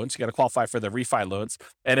for the loans. You got to qualify for the refi loans.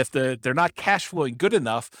 And if they're not cash flowing good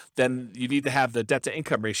enough, then you need to have the debt to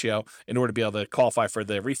income ratio in order to be able to qualify for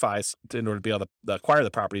the refis, in order to be able to acquire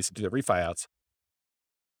the properties and do the refi outs.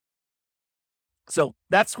 So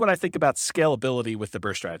that's what I think about scalability with the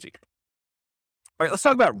BRRRR strategy. All right, let's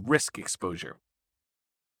talk about risk exposure.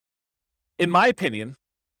 In my opinion,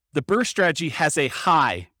 the BRRRR strategy has a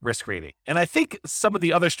high risk rating. And I think some of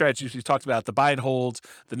the other strategies we talked about, the buy and hold,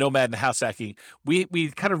 the nomad and the house hacking, we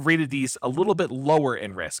kind of rated these a little bit lower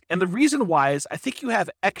in risk. And the reason why is I think you have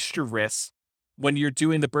extra risks when you're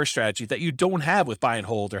doing the BRRRR strategy that you don't have with buy and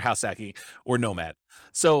hold or house hacking or nomad.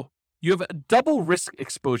 So you have a double risk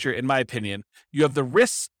exposure, in my opinion. You have the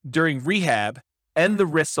risks during rehab and the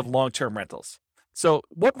risks of long-term rentals. So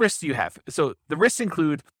what risks do you have? So the risks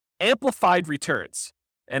include amplified returns,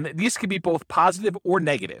 and these can be both positive or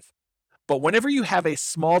negative. But whenever you have a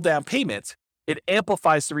small down payment, it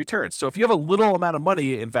amplifies the returns. So if you have a little amount of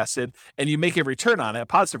money invested and you make a return on it, a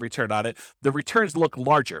positive return on it, the returns look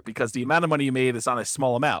larger because the amount of money you made is on a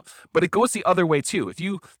small amount. But it goes the other way too. If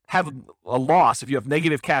you have a loss, if you have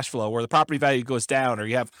negative cash flow or the property value goes down or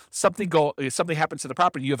you have something happens to the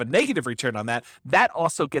property, you have a negative return on that, that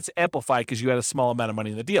also gets amplified because you had a small amount of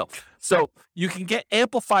money in the deal. So you can get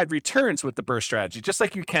amplified returns with the BRRRR strategy, just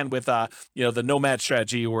like you can with the nomad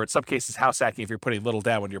strategy, or in some cases house hacking if you're putting little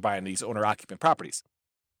down when you're buying these owner occupant properties.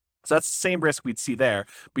 So that's the same risk we'd see there,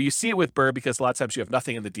 but you see it with BRRRR because a lot of times you have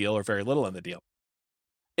nothing in the deal or very little in the deal.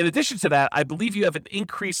 In addition to that, I believe you have an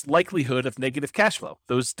increased likelihood of negative cash flow,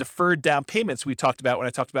 those deferred down payments we talked about when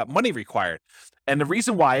I talked about money required. And the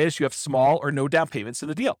reason why is you have small or no down payments in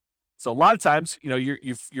the deal. So a lot of times,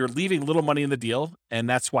 you're leaving little money in the deal, and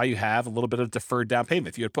that's why you have a little bit of deferred down payment.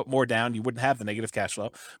 If you had put more down, you wouldn't have the negative cash flow.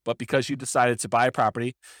 But because you decided to buy a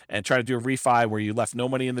property and try to do a refi where you left no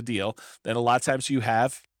money in the deal, then a lot of times you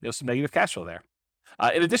have some negative cash flow there.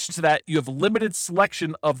 In addition to that, you have limited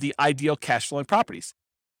selection of the ideal cash flowing properties.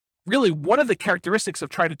 Really, one of the characteristics of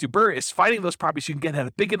trying to do BRRRR is finding those properties you can get at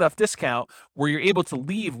a big enough discount where you're able to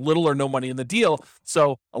leave little or no money in the deal.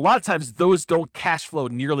 So a lot of times those don't cash flow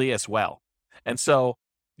nearly as well. And so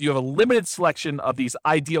you have a limited selection of these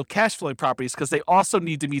ideal cash flowing properties because they also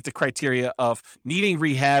need to meet the criteria of needing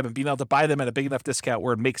rehab and being able to buy them at a big enough discount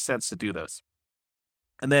where it makes sense to do those.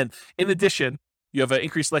 And then in addition, you have an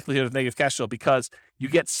increased likelihood of negative cash flow because you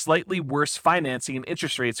get slightly worse financing and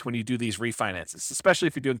interest rates when you do these refinances, especially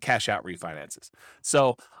if you're doing cash out refinances.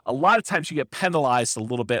 So a lot of times you get penalized a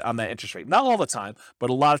little bit on that interest rate. Not all the time, but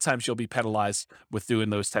a lot of times you'll be penalized with doing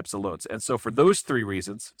those types of loans. And so for those three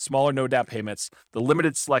reasons, smaller no down payments, the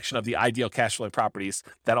limited selection of the ideal cash flowing properties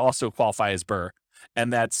that also qualify as BRRRR,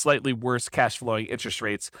 and that slightly worse cash flowing interest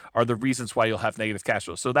rates are the reasons why you'll have negative cash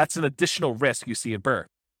flow. So that's an additional risk you see in BRRRR.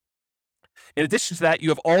 In addition to that, you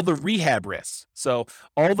have all the rehab risks. So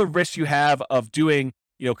all the risks you have of doing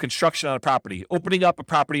construction on a property, opening up a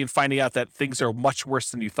property and finding out that things are much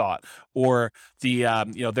worse than you thought, or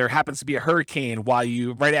there happens to be a hurricane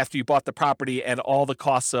right after you bought the property and all the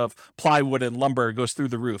costs of plywood and lumber goes through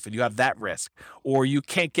the roof and you have that risk, or you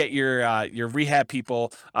can't get your rehab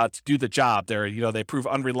people to do the job. They prove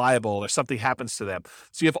unreliable or something happens to them.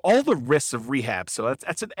 So you have all the risks of rehab. So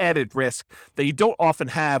that's an added risk that you don't often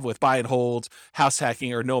have with buy and hold, house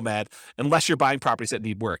hacking, or nomad, unless you're buying properties that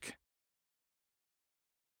need work.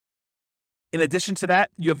 In addition to that,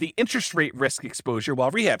 you have the interest rate risk exposure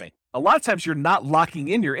while rehabbing. A lot of times you're not locking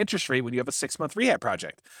in your interest rate when you have a 6-month rehab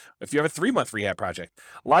project. If you have a 3-month rehab project,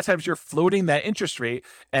 a lot of times you're floating that interest rate.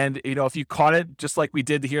 And, if you caught it, just like we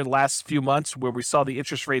did here the last few months where we saw the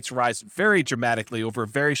interest rates rise very dramatically over a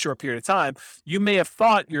very short period of time, you may have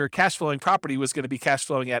thought your cash flowing property was going to be cash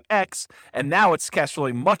flowing at X. And now it's cash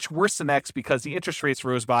flowing much worse than X because the interest rates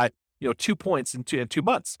rose by, 2 points in 2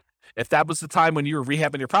 months. If that was the time when you were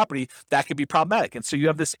rehabbing your property, that could be problematic. And so you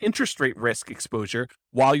have this interest rate risk exposure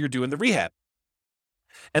while you're doing the rehab.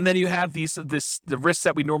 And then you have the risks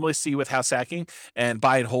that we normally see with house hacking and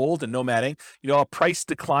buy and hold and nomading, a price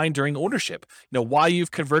decline during ownership. While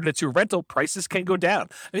you've converted it to a rental, prices can go down.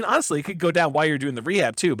 I mean, honestly, it could go down while you're doing the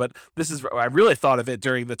rehab too, but I really thought of it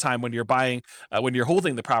during the time when you're buying, when you're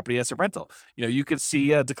holding the property as a rental. You could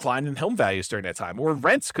see a decline in home values during that time, or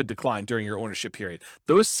rents could decline during your ownership period.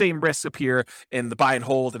 Those same risks appear in the buy and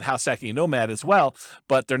hold and house hacking and nomad as well,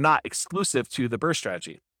 but they're not exclusive to the BRRRR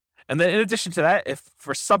strategy. And then in addition to that, if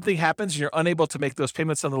for something happens and you're unable to make those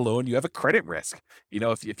payments on the loan, you have a credit risk.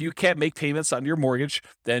 If you can't make payments on your mortgage,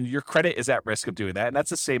 then your credit is at risk of doing that. And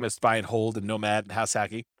that's the same as buy and hold and nomad and house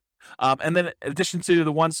hacking. And then in addition to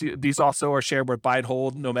the ones, these also are shared with buy and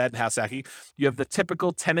hold, nomad, and house hacking. You have the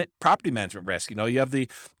typical tenant property management risk. You have the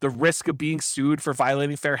risk of being sued for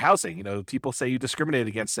violating fair housing. People say you discriminate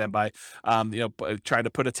against them by, trying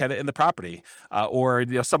to put a tenant in the property, or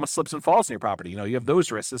someone slips and falls in your property. You have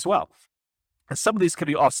those risks as well. And some of these can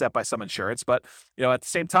be offset by some insurance, but at the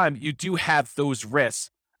same time, you do have those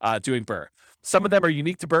risks doing BRRRR. Some of them are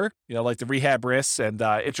unique to BRRRR, like the rehab risks and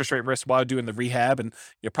interest rate risks while doing the rehab, and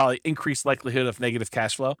probably increased likelihood of negative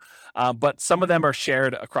cash flow. But some of them are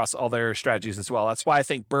shared across all their strategies as well. That's why I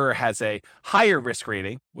think BRRRR has a higher risk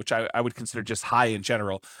rating, which I would consider just high in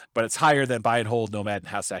general, but it's higher than buy and hold, nomad, and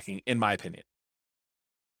house hacking, in my opinion.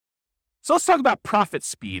 So let's talk about profit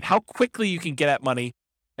speed, how quickly you can get at money,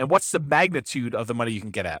 and what's the magnitude of the money you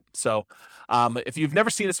can get at. So if you've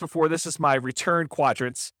never seen this before, this is my return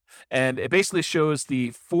quadrants. And it basically shows the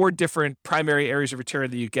 4 different primary areas of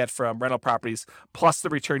return that you get from rental properties, plus the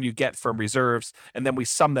return you get from reserves, and then we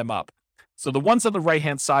sum them up. So the ones on the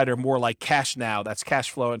right-hand side are more like cash now. That's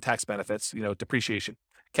cash flow and tax benefits, depreciation,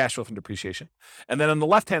 cash flow from depreciation. And then on the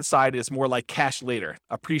left-hand side is more like cash later,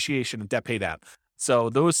 appreciation and debt pay down. So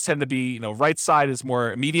those tend to be, right side is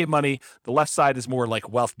more immediate money. The left side is more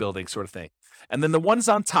like wealth building sort of thing. And then the ones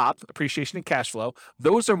on top, appreciation and cash flow,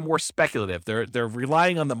 those are more speculative. They're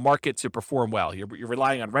relying on the market to perform well. You're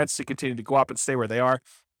relying on rents to continue to go up and stay where they are,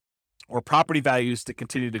 or property values to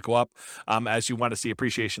continue to go up as you want to see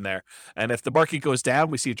appreciation there. And if the market goes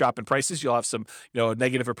down, we see a drop in prices, you'll have some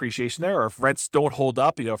negative appreciation there. Or if rents don't hold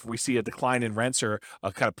up, if we see a decline in rents or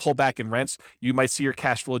a kind of pullback in rents, you might see your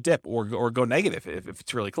cash flow dip or go negative if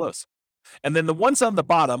it's really close. And then the ones on the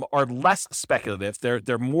bottom are less speculative.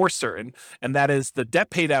 They're more certain, and that is the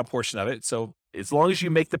debt pay down portion of it. So as long as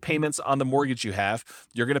you make the payments on the mortgage you have,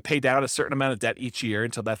 you're going to pay down a certain amount of debt each year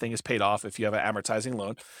until that thing is paid off if you have an amortizing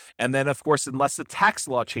loan. And then, of course, unless the tax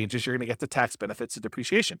law changes, you're going to get the tax benefits of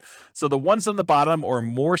depreciation. So the ones on the bottom are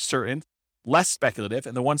more certain, less speculative,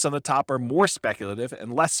 and the ones on the top are more speculative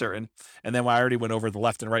and less certain. And then I already went over the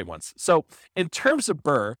left and right ones. So in terms of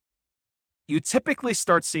BRRRR, you typically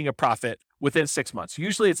start seeing a profit within 6 months.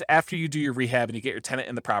 Usually it's after you do your rehab and you get your tenant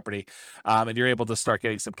in the property and you're able to start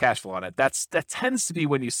getting some cash flow on it. That tends to be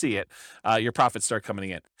when you see it, your profits start coming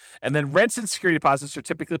in. And then rents and security deposits are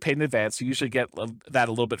typically paid in advance. So you usually get that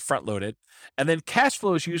a little bit front loaded. And then cash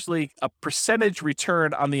flow is usually a percentage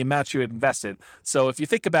return on the amount you had invested. So if you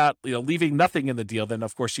think about, leaving nothing in the deal, then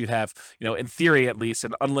of course you'd have, in theory at least,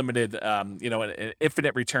 an unlimited, an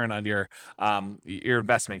infinite return on your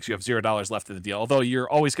investments. You have $0 left in the deal, although you're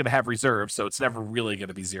always going to have reserves. So it's never really going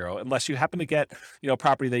to be zero unless you happen to get,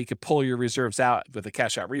 property that you could pull your reserves out with a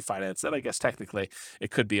cash out refinance. Then I guess technically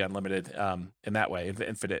it could be unlimited in that way,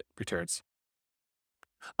 infinite returns.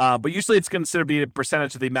 But usually it's considered to be a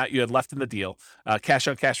percentage of the amount you had left in the deal, cash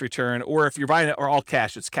on cash return, or if you're buying it or all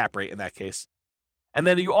cash, it's cap rate in that case. And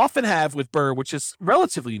then you often have with BRRRR, which is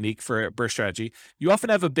relatively unique for a BRRRR strategy, you often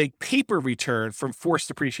have a big paper return from forced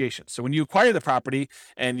appreciation. So when you acquire the property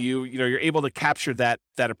and you're able to capture that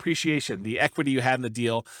appreciation, the equity you had in the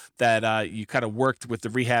deal that you kind of worked with the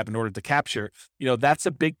rehab in order to capture, that's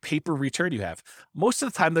a big paper return you have. Most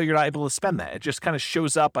of the time, though, you're not able to spend that. It just kind of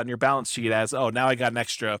shows up on your balance sheet as, oh, now I got an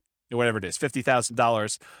extra, whatever it is,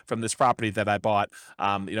 $50,000 from this property that I bought,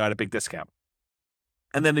 at a big discount.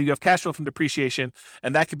 And then you have cash flow from depreciation,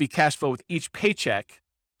 and that could be cash flow with each paycheck.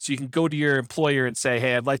 So you can go to your employer and say,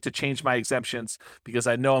 hey, I'd like to change my exemptions because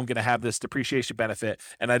I know I'm going to have this depreciation benefit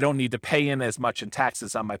and I don't need to pay in as much in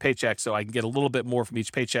taxes on my paycheck, so I can get a little bit more from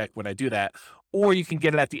each paycheck when I do that. Or you can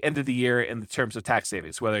get it at the end of the year in the terms of tax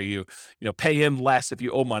savings, whether you pay in less if you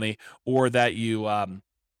owe money, or that you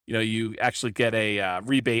actually get a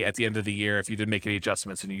rebate at the end of the year if you didn't make any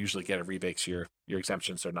adjustments, and you usually get a rebate because your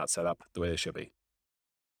exemptions are not set up the way they should be.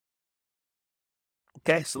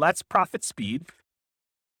 Okay, so that's profit speed.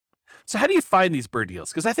 So how do you find these BRRRR deals?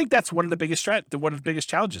 Because I think that's one of the biggest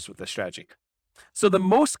challenges with this strategy. So the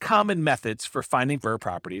most common methods for finding BRRRR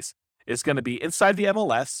properties is going to be inside the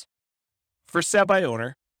MLS, for sale by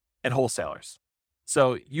owner, and wholesalers.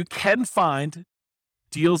 So you can find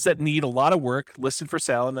deals that need a lot of work listed for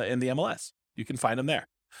sale in the MLS. You can find them there.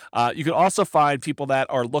 You can also find people that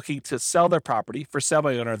are looking to sell their property for sale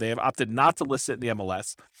by owner. They have opted not to list it in the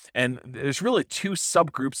MLS. And there's really two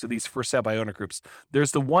subgroups of these for sale by owner groups.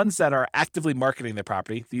 There's the ones that are actively marketing their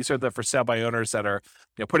property. These are the for sale by owners that are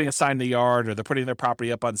putting a sign in the yard, or they're putting their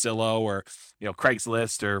property up on Zillow or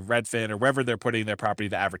Craigslist or Redfin or wherever they're putting their property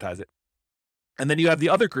to advertise it. And then you have the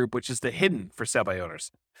other group, which is the hidden for sale by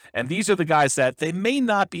owners. And these are the guys that they may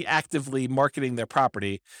not be actively marketing their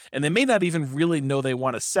property, and they may not even really know they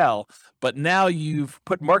want to sell, but now you've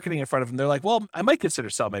put marketing in front of them. They're like, well, I might consider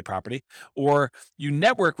selling my property. Or you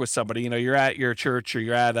network with somebody, you're at your church, or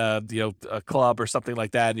you're at a club or something like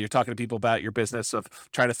that, and you're talking to people about your business of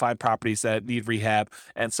trying to find properties that need rehab.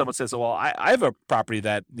 And someone says, well, I have a property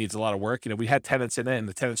that needs a lot of work. We had tenants in it, and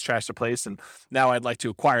the tenants trashed the place, and now I'd like to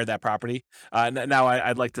acquire that property. Now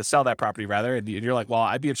I'd like to sell that property rather. And you're like, well,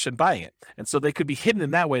 I'd be interested in buying it. And so they could be hidden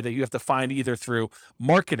in that way, that you have to find either through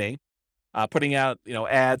marketing, putting out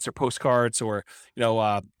ads or postcards, or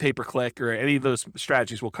pay-per-click, or any of those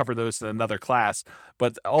strategies. We'll cover those in another class.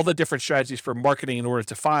 But all the different strategies for marketing in order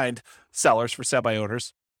to find sellers for sale by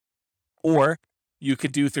owners, or you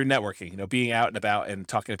could do through networking, being out and about and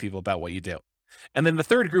talking to people about what you do. And then the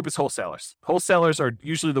third group is wholesalers. Wholesalers are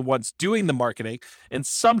usually the ones doing the marketing. In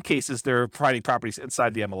some cases, they're providing properties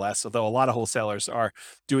inside the MLS, although a lot of wholesalers are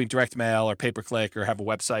doing direct mail or pay-per-click or have a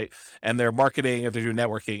website, and they're marketing, or they're doing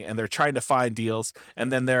networking, and they're trying to find deals, and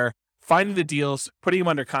then they're finding the deals, putting them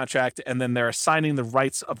under contract, and then they're assigning the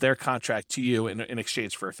rights of their contract to you in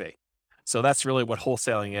exchange for a fee. So that's really what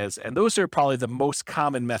wholesaling is. And those are probably the most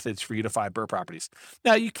common methods for you to find BRRRR properties.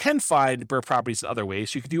 Now, you can find BRRRR properties in other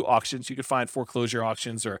ways. You could do auctions. You could find foreclosure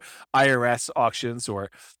auctions or IRS auctions,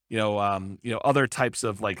 or other types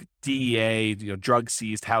of like DEA, drug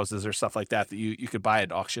seized houses or stuff like that you could buy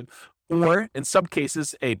at auction. Or in some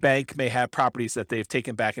cases, a bank may have properties that they've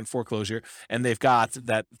taken back in foreclosure, and they've got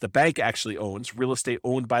that the bank actually owns, real estate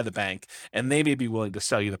owned by the bank, and they may be willing to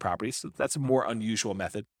sell you the property. So that's a more unusual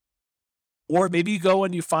method. Or maybe you go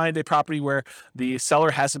and you find a property where the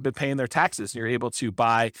seller hasn't been paying their taxes, and you're able to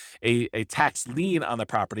buy a tax lien on the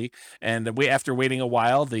property. And after waiting a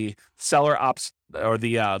while, the seller opts, or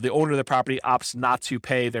the owner of the property opts not to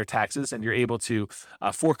pay their taxes, and you're able to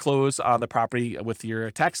foreclose on the property with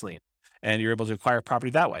your tax lien, and you're able to acquire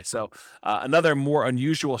property that way. So another more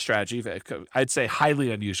unusual strategy, I'd say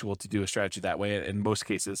highly unusual to do a strategy that way in most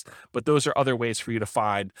cases, but those are other ways for you to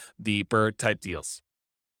find the BRRRR type deals.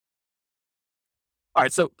 All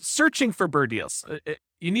right, so searching for BRRRR deals,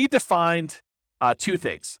 you need to find two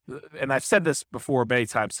things. And I've said this before many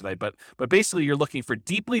times today, but basically you're looking for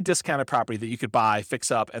deeply discounted property that you could buy, fix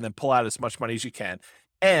up, and then pull out as much money as you can,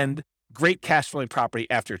 and great cash flowing property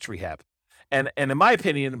after it's rehab. And in my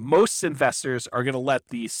opinion, most investors are going to let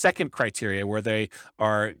the second criteria, where they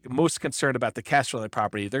are most concerned about the cash flowing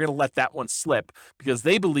property, they're going to let that one slip, because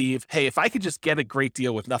they believe, hey, if I could just get a great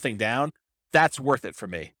deal with nothing down, that's worth it for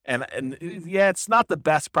me. And yeah, it's not the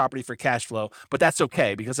best property for cash flow, but that's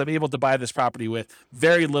okay, because I'm able to buy this property with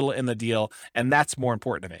very little in the deal, and that's more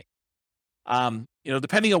important to me.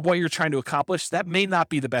 Depending on what you're trying to accomplish, that may not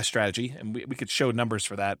be the best strategy, and we could show numbers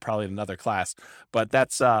for that probably in another class, but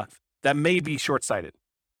that may be short-sighted.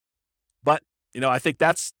 But I think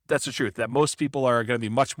that's the truth, that most people are going to be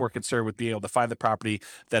much more concerned with being able to find the property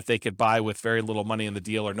that they could buy with very little money in the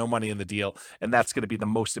deal or no money in the deal, and that's going to be the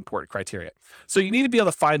most important criteria. So you need to be able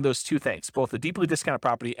to find those two things, both a deeply discounted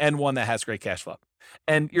property and one that has great cash flow.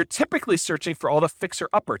 And you're typically searching for all the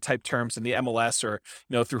fixer-upper type terms in the MLS, or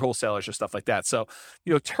through wholesalers or stuff like that. So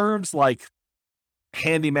terms like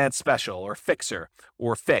handyman special, or fixer,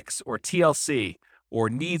 or fix, or TLC, or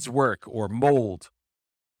needs work, or mold,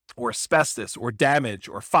 or asbestos, or damage,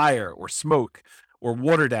 or fire, or smoke, or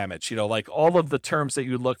water damage, like all of the terms that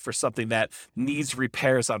you look for something that needs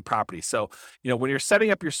repairs on property. So, when you're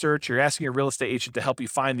setting up your search, you're asking your real estate agent to help you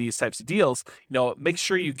find these types of deals, make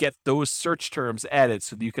sure you get those search terms added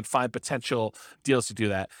so that you can find potential deals to do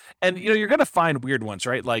that. And, you're going to find weird ones,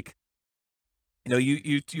 right? Like,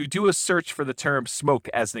 you do a search for the term smoke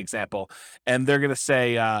as an example, and they're going to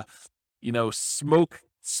say,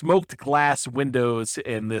 smoked glass windows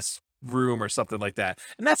in this room or something like that.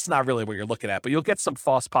 And that's not really what you're looking at, but you'll get some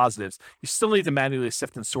false positives. You still need to manually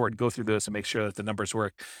sift and sort and go through those and make sure that the numbers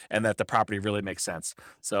work and that the property really makes sense.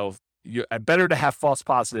 So better to have false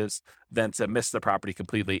positives than to miss the property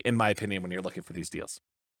completely, in my opinion, when you're looking for these deals.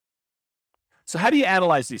 So how do you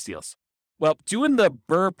analyze these deals? Well, doing the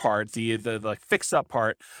BRRRR part, the like fix up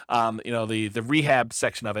part, the rehab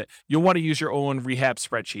section of it, you'll want to use your own rehab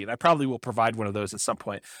spreadsheet. I probably will provide one of those at some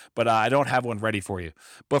point, but I don't have one ready for you.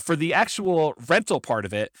 But for the actual rental part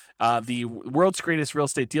of it, the world's greatest real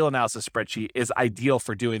estate deal analysis spreadsheet is ideal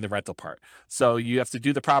for doing the rental part. So you have to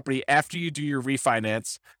do the property after you do your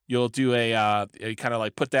refinance. You'll do a kind of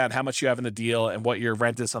like put down how much you have in the deal and what your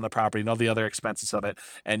rent is on the property and all the other expenses of it.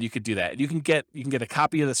 And you could do that. You can get a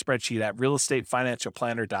copy of the spreadsheet at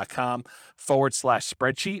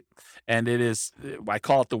realestatefinancialplanner.com/spreadsheet. And it is, I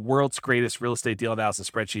call it the world's greatest real estate deal analysis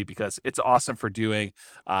spreadsheet because it's awesome for doing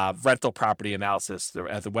rental property analysis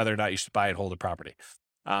as to whether or not you should buy and hold a property.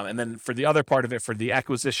 And then for the other part of it, for the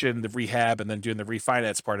acquisition, the rehab, and then doing the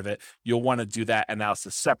refinance part of it, you'll want to do that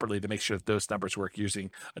analysis separately to make sure that those numbers work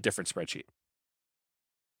using a different spreadsheet.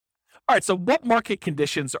 All right, so what market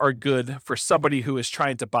conditions are good for somebody who is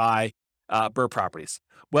trying to buy BRRRR properties?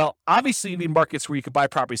 Well, obviously you need markets where you can buy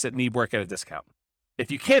properties that need work at a discount.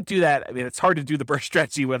 If you can't do that, it's hard to do the BRRRR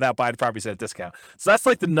strategy without buying properties at a discount. So that's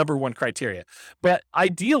like the number one criteria. But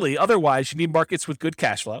ideally, otherwise, you need markets with good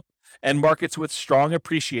cash flow and markets with strong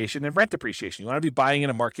appreciation and rent appreciation. You want to be buying in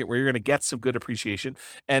a market where you're going to get some good appreciation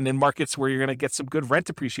and in markets where you're going to get some good rent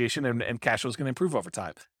appreciation and cash flow is going to improve over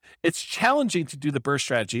time. It's challenging to do the BRRRR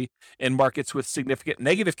strategy in markets with significant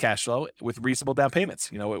negative cash flow with reasonable down payments.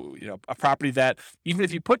 A property that even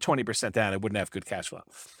if you put 20% down, it wouldn't have good cash flow.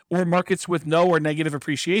 Or markets with no or negative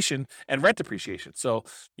appreciation and rent appreciation. So,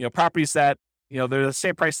 properties that they're the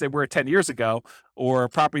same price they were 10 years ago, or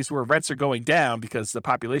properties where rents are going down because the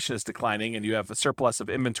population is declining and you have a surplus of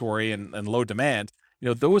inventory and low demand.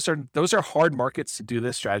 Those are hard markets to do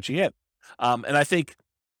this strategy in. And I think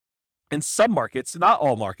in some markets, not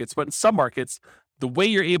all markets, but in some markets, the way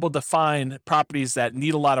you're able to find properties that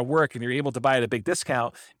need a lot of work and you're able to buy at a big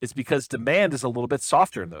discount is because demand is a little bit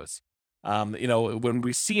softer in those. When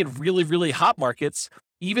we see in really, really hot markets,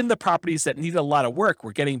 even the properties that need a lot of work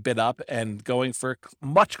were getting bid up and going for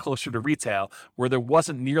much closer to retail, where there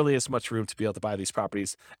wasn't nearly as much room to be able to buy these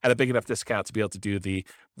properties at a big enough discount to be able to do the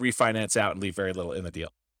refinance out and leave very little in the deal.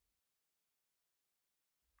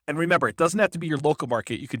 And remember, it doesn't have to be your local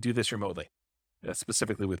market. You could do this remotely,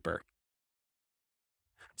 specifically with BRRRR.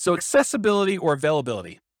 So accessibility or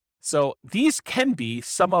availability. So these can be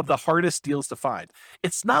some of the hardest deals to find.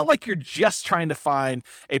 It's not like you're just trying to find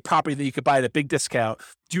a property that you could buy at a big discount,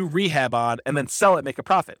 do rehab on, and then sell it, make a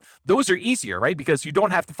profit. Those are easier, right? Because you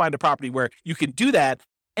don't have to find a property where you can do that.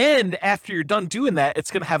 And after you're done doing that,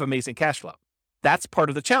 it's going to have amazing cash flow. That's part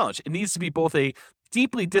of the challenge. It needs to be both a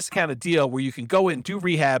deeply discounted deal where you can go in, do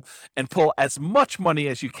rehab, and pull as much money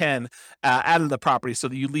as you can out of the property so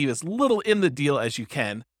that you leave as little in the deal as you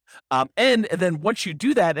can. And then once you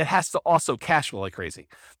do that, it has to also cash flow like crazy.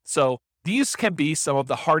 So these can be some of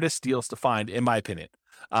the hardest deals to find, in my opinion.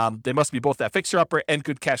 They must be both that fixer-upper and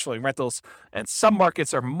good cash flowing rentals. And some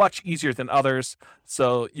markets are much easier than others.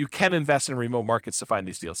 So you can invest in remote markets to find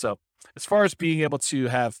these deals. So as far as being able to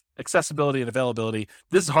have accessibility and availability,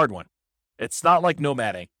 this is a hard one. It's not like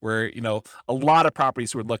nomading where, a lot of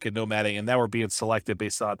properties would look at nomading and now we're being selected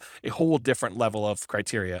based on a whole different level of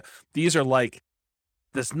criteria. These are like,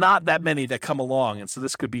 there's not that many that come along. And so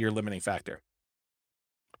this could be your limiting factor.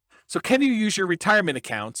 So can you use your retirement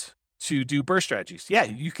account to do BRRRR strategies? Yeah,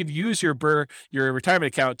 you could use your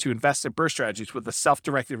retirement account to invest in BRRRR strategies with a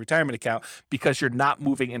self-directed retirement account because you're not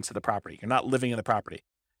moving into the property. You're not living in the property.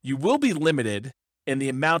 You will be limited in the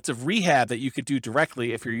amount of rehab that you could do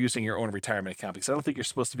directly if you're using your own retirement account, because I don't think you're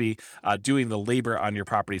supposed to be doing the labor on your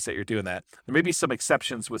properties that you're doing that. There may be some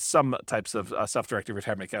exceptions with some types of self-directed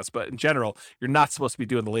retirement accounts, but in general, you're not supposed to be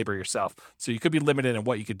doing the labor yourself. So you could be limited in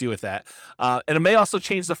what you could do with that. And it may also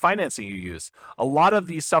change the financing you use. A lot of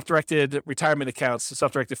these self-directed retirement accounts,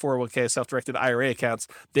 self-directed 401k, self-directed IRA accounts,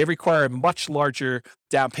 they require a much larger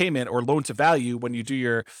down payment or loan to value when you do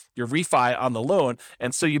your refi on the loan.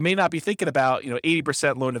 And so you may not be thinking about,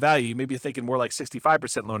 80% loan to value. You may be thinking more like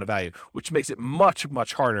 65% loan to value, which makes it much,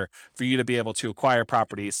 much harder for you to be able to acquire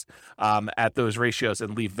properties at those ratios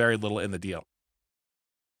and leave very little in the deal.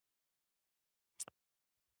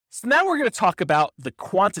 So now we're going to talk about the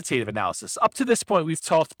quantitative analysis. Up to this point, we've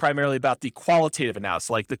talked primarily about the qualitative analysis,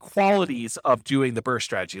 like the qualities of doing the BRRRR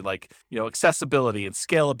strategy, like accessibility and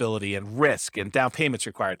scalability and risk and down payments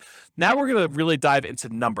required. Now we're going to really dive into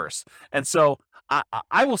numbers. And so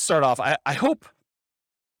I will start off. I hope,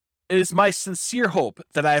 it is my sincere hope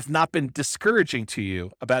that I have not been discouraging to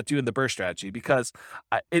you about doing the BRRRR strategy, because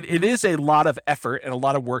it is a lot of effort and a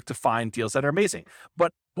lot of work to find deals that are amazing.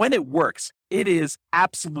 But when it works, it is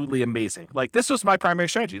absolutely amazing. Like, this was my primary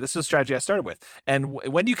strategy. This is a strategy I started with. And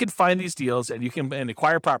when you can find these deals and you can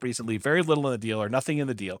acquire properties and leave very little in the deal or nothing in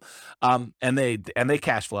the deal, and they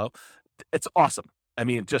cash flow, it's awesome. I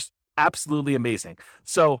mean, just absolutely amazing.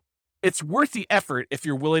 So it's worth the effort if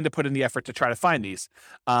you're willing to put in the effort to try to find these.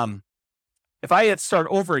 If I had to start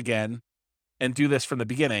over again and do this from the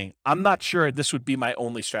beginning, I'm not sure this would be my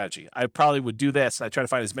only strategy. I probably would do this, and I try to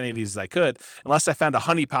find as many of these as I could, unless I found a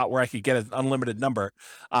honeypot where I could get an unlimited number.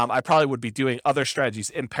 I probably would be doing other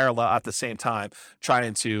strategies in parallel at the same time,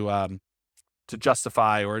 trying to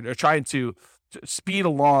justify or trying to speed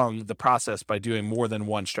along the process by doing more than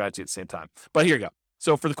one strategy at the same time. But here you go.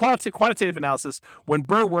 So for the quantitative analysis, when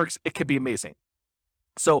BRRRR works, it can be amazing.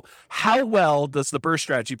 So how well does the BRRRR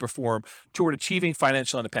strategy perform toward achieving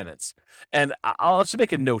financial independence? And I'll just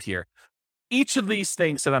make a note here. Each of these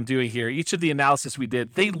things that I'm doing here, each of the analysis we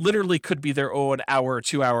did, they literally could be their own hour or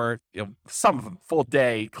 2 hour, some of them full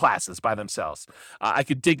day classes by themselves. I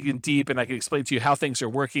could dig in deep and I could explain to you how things are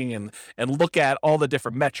working and look at all the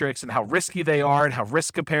different metrics and how risky they are and how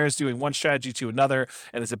risk compares doing one strategy to another.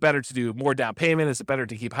 And is it better to do more down payment? Is it better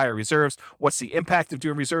to keep higher reserves? What's the impact of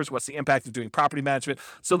doing reserves? What's the impact of doing property management?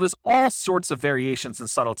 So there's all sorts of variations and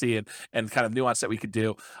subtlety and kind of nuance that we could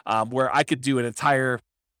do, where I could do an entire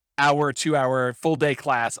hour, 2 hour, full day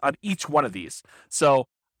class on each one of these. So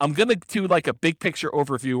I'm going to do like a big picture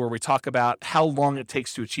overview where we talk about how long it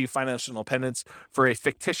takes to achieve financial independence for a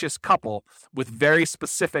fictitious couple with very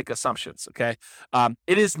specific assumptions. Okay.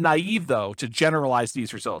 It is naive, though, to generalize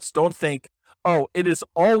these results. Don't think, oh, it is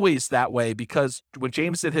always that way, because when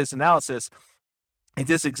James did his analysis, in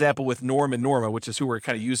this example with Norm and Norma, which is who we're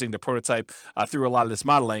kind of using to prototype through a lot of this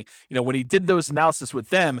modeling, when he did those analysis with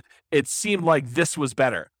them, it seemed like this was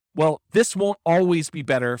better. Well, this won't always be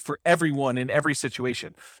better for everyone in every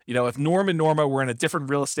situation. If Norm and Norma were in a different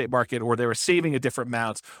real estate market, or they were saving a different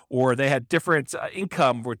amount, or they had different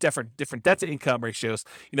income or different debt to income ratios,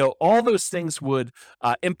 all those things would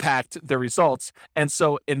impact their results. And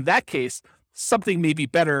so in that case, something may be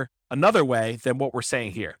better another way than what we're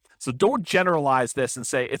saying here. So don't generalize this and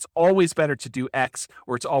say it's always better to do X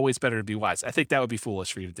or it's always better to be Y. I think that would be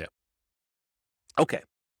foolish for you to do. Okay.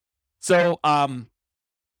 So,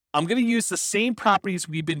 I'm going to use the same properties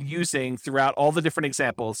we've been using throughout all the different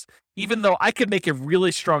examples, even though I could make a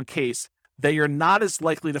really strong case that you're not as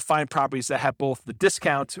likely to find properties that have both the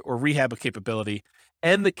discount or rehab capability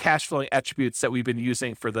and the cash flowing attributes that we've been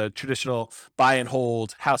using for the traditional buy and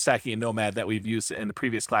hold, house hacking, and nomad that we've used in the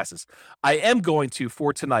previous classes. I am going to,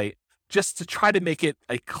 for tonight, just to try to make it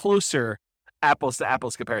a closer apples to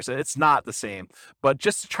apples comparison. It's not the same, but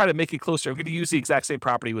just to try to make it closer, I'm going to use the exact same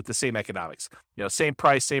property with the same economics, same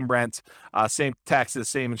price, same rent, same taxes,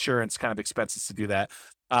 same insurance kind of expenses to do that.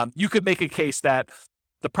 You could make a case that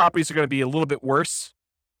the properties are going to be a little bit worse.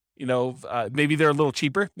 Maybe they're a little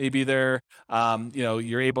cheaper. Maybe they're,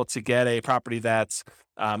 you're able to get a property that's,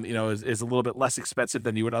 is a little bit less expensive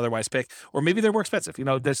than you would otherwise pick, or maybe they're more expensive.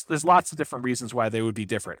 There's lots of different reasons why they would be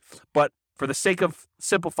different, but for the sake of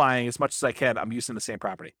simplifying as much as I can, I'm using the same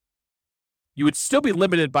property. You would still be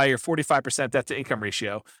limited by your 45% debt to income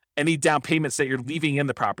ratio, any down payments that you're leaving in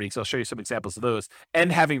the property. So I'll show you some examples of those,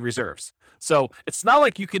 and having reserves. So it's not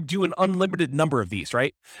like you can do an unlimited number of these,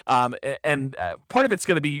 right? And part of it's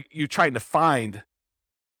going to be you trying to find,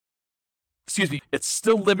 it's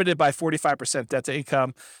still limited by 45% debt to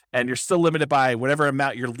income, and you're still limited by whatever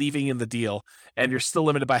amount you're leaving in the deal, and you're still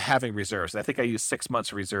limited by having reserves. I think I use 6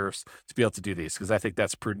 months of reserves to be able to do these because I think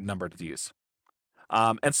that's a prudent number to use.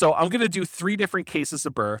 And so I'm going to do 3 different cases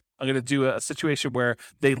of BRRRR. I'm going to do a situation where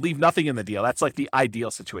they leave nothing in the deal. That's like the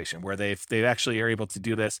ideal situation where they actually are able to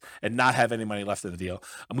do this and not have any money left in the deal.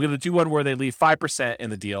 I'm going to do one where they leave 5% in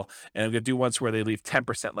the deal, and I'm going to do ones where they leave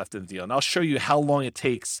 10% left in the deal. And I'll show you how long it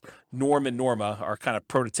takes Norm and Norma, our kind of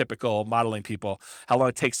prototypical modeling people, how long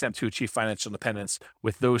it takes them to achieve financial independence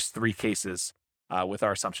with those 3 cases with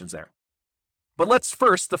our assumptions there. But let's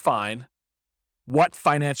first define what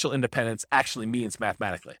financial independence actually means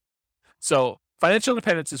mathematically. So financial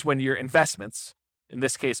independence is when your investments, in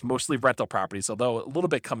this case, mostly rental properties, although a little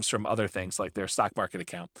bit comes from other things like their stock market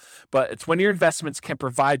account, but it's when your investments can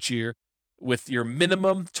provide you with your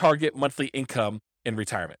minimum target monthly income in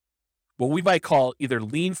retirement. What we might call either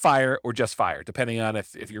lean fire or just fire, depending on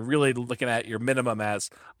if you're really looking at your minimum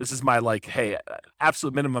as this is my hey,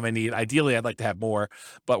 absolute minimum I need. Ideally, I'd like to have more,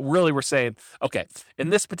 but really we're saying, okay,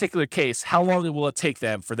 in this particular case, how long will it take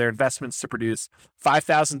them for their investments to produce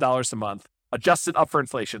 $5,000 a month, adjusted up for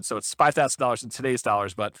inflation? So it's $5,000 in today's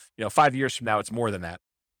dollars, but 5 years from now, it's more than that.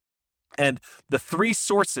 And the three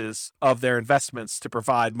sources of their investments to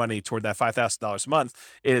provide money toward that $5,000 a month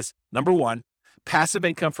is number one, passive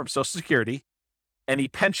income from Social Security, any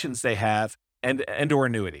pensions they have, and or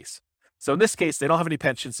annuities. So in this case, they don't have any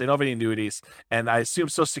pensions, they don't have any annuities, and I assume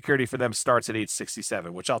Social Security for them starts at age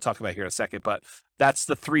 67, which I'll talk about here in a second, but that's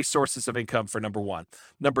the three sources of income for number one.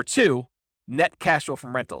 Number two, net cash flow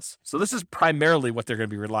from rentals. So this is primarily what they're going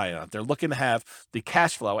to be relying on. They're looking to have the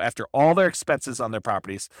cash flow after all their expenses on their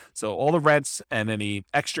properties. So all the rents and any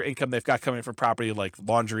extra income they've got coming from property like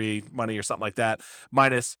laundry money or something like that,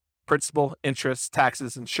 minus principal, interest,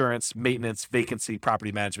 taxes, insurance, maintenance, vacancy,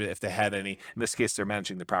 property management, if they had any. In this case, they're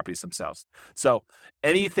managing the properties themselves. So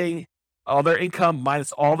anything, all their income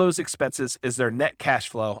minus all those expenses is their net cash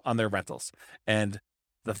flow on their rentals. And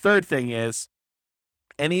the third thing is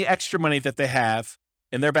any extra money that they have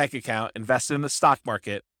in their bank account invested in the stock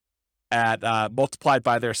market at multiplied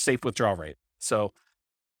by their safe withdrawal rate. So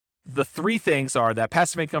the three things are that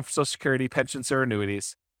passive income for Social Security, pensions, or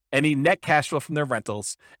annuities, any net cash flow from their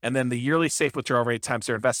rentals, and then the yearly safe withdrawal rate times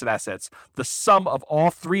their invested assets. The sum of all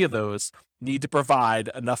three of those need to provide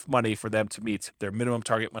enough money for them to meet their minimum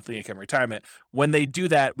target monthly income retirement. When they do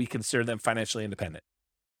that, we consider them financially independent.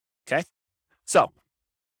 Okay? So,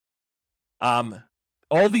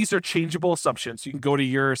 all these are changeable assumptions. You can go to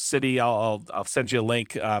your city. I'll send you a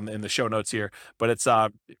link in the show notes here, but it's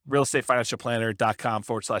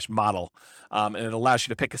realestatefinancialplanner.com/model. And it allows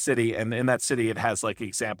you to pick a city. And in that city, it has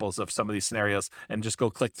examples of some of these scenarios, and just go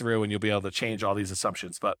click through and you'll be able to change all these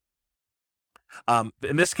assumptions. But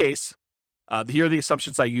in this case, here are the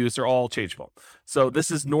assumptions I use. They're all changeable. So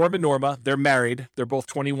this is Norm and Norma. They're married. They're both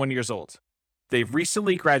 21 years old. They've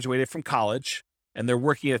recently graduated from college, and they're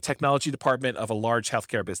working in a technology department of a large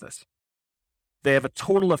healthcare business. They have a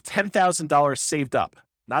total of $10,000 saved up,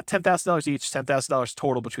 not $10,000 each, $10,000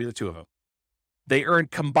 total between the two of them. They earn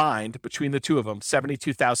combined between the two of them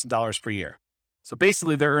 $72,000 per year. So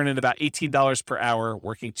basically, they're earning about $18 per hour,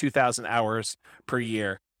 working 2,000 hours per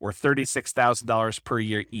year, or $36,000 per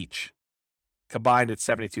year each. Combined, it's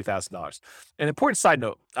 $72,000. An important side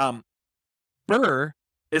note, BRRRR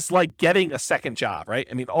is like getting a second job, right?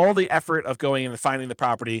 I mean, all the effort of going in and finding the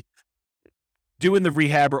property, doing the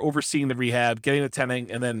rehab or overseeing the rehab, getting the tenant,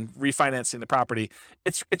 and then refinancing the property.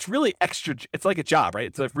 It's really extra. It's like a job, right?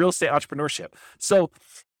 It's like real estate entrepreneurship. So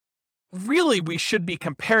really, we should be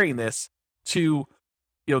comparing this to,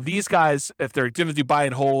 these guys, if they're going to do buy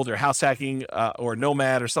and hold or house hacking or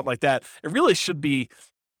nomad or something like that, it really should be,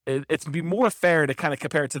 it's be more fair to kind of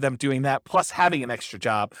compare it to them doing that, plus having an extra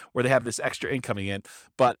job where they have this extra income in.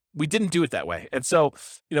 But we didn't do it that way. And so,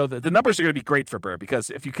 the numbers are going to be great for BRRRR, because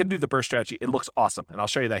if you can do the BRRRR strategy, it looks awesome. And I'll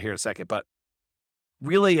show you that here in a second. But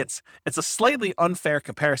really, it's a slightly unfair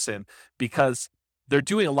comparison because they're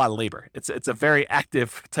doing a lot of labor. It's a very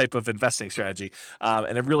active type of investing strategy.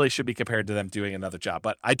 And it really should be compared to them doing another job.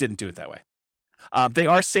 But I didn't do it that way. They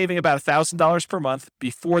are saving about $1,000 per month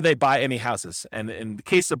before they buy any houses. And in the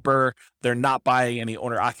case of BRRRR, they're not buying any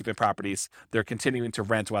owner-occupant properties. They're continuing to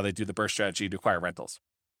rent while they do the BRRRR strategy to acquire rentals.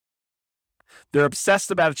 They're obsessed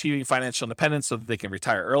about achieving financial independence so that they can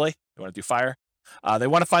retire early. They want to do FIRE. They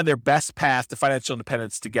want to find their best path to financial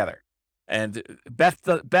independence together. And best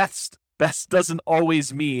doesn't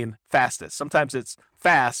always mean fastest. Sometimes it's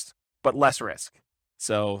fast, but less risk.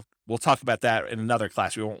 So we'll talk about that in another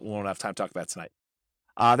class. We won't have time to talk about it tonight.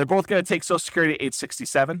 They're both going to take Social Security at age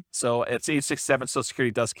 67. So at age 67, Social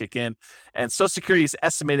Security does kick in. And Social Security is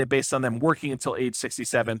estimated based on them working until age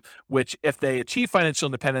 67, which if they achieve financial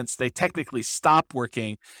independence, they technically stop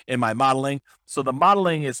working in my modeling. So the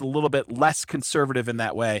modeling is a little bit less conservative in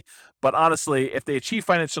that way. But honestly, if they achieve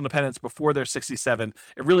financial independence before they're 67,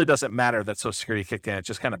 it really doesn't matter that Social Security kicked in. It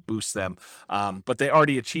just kind of boosts them. But they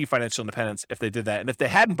already achieved financial independence if they did that. And if they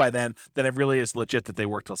hadn't by then it really is legit that they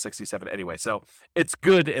worked till 67 anyway. So it's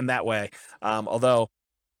good in that way. Although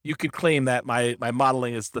you could claim that my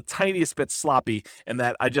modeling is the tiniest bit sloppy, and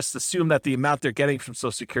that I just assume that the amount they're getting from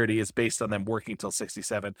Social Security is based on them working till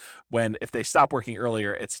 67, when if they stop working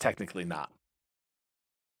earlier, it's technically not.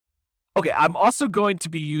 Okay, I'm also going to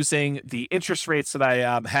be using the interest rates that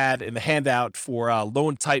I had in the handout for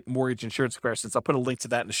loan type mortgage insurance comparisons. I'll put a link to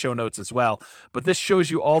that in the show notes as well. But this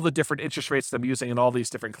shows you all the different interest rates that I'm using in all these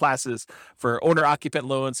different classes for owner occupant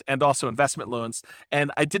loans and also investment loans.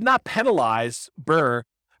 And I did not penalize BRRRR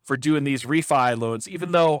for doing these refi loans,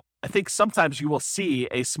 even though I think sometimes you will see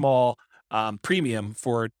a small premium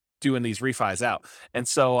for doing these refis out. And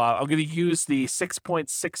so I'm going to use the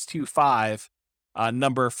 6.625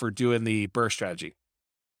 number for doing the BRRRR strategy.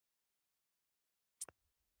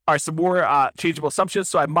 All right, some more changeable assumptions.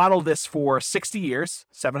 So I modeled this for 60 years,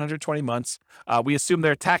 720 months. We assume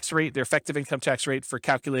their tax rate, their effective income tax rate for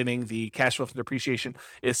calculating the cash flow from depreciation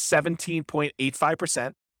is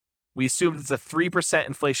 17.85%. We assumed it's a 3%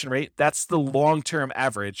 inflation rate. That's the long-term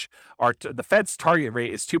average. The Fed's target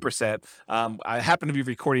rate is 2%. I happen to be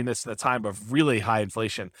recording this at a time of really high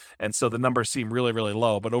inflation, and so the numbers seem really, really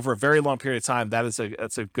low. But over a very long period of time, that's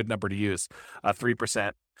a good number to use,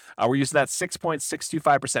 3%. We're using that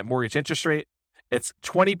 6.625% mortgage interest rate. It's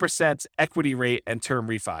 20% equity rate and term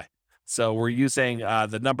refi. So we're using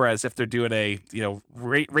the number as if they're doing a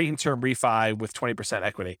rate and term refi with 20%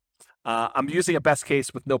 equity. I'm using a best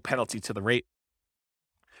case with no penalty to the rate.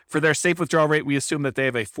 For their safe withdrawal rate, we assume that they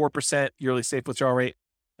have a 4% yearly safe withdrawal rate.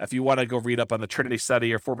 If you want to go read up on the Trinity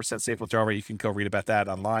study or 4% safe withdrawal rate, you can go read about that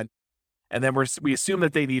online. And then we assume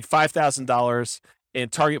that they need $5,000 in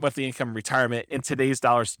target monthly income retirement in today's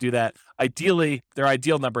dollars to do that. Ideally, their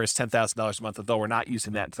ideal number is $10,000 a month, although we're not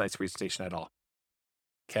using that in tonight's presentation at all.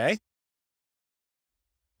 Okay.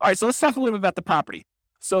 All right, so let's talk a little bit about the property.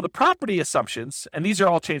 So the property assumptions, and these are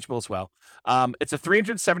all changeable as well. It's a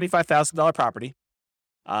 $375,000 property,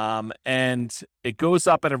 and it goes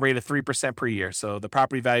up at a rate of 3% per year. So the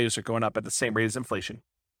property values are going up at the same rate as inflation.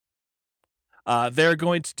 They're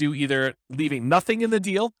going to do either leaving nothing in the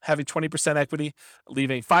deal, having 20% equity,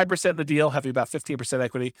 leaving 5% in the deal, having about 15%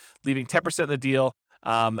 equity, leaving 10% in the deal,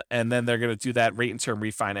 and then they're going to do that rate and term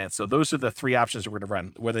refinance. So those are the three options we're going to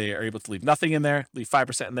run, whether they are able to leave nothing in there, leave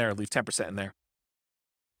 5% in there, or leave 10% in there.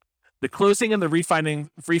 The closing and the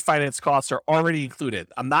refinance costs are already included.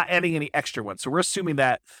 I'm not adding any extra ones. So we're assuming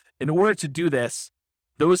that in order to do this,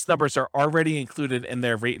 those numbers are already included in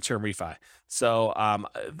their rate and term refi. So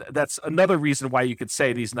that's another reason why you could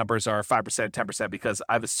say these numbers are 5%, 10%, because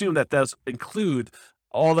I've assumed that those include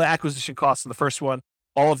all the acquisition costs in the first one,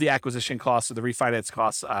 all of the acquisition costs or the refinance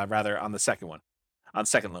costs, rather, on the second one, on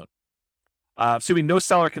second loan. Assuming no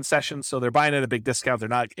seller concessions, so they're buying at a big discount. They're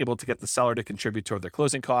not able to get the seller to contribute toward their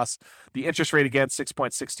closing costs. The interest rate, again,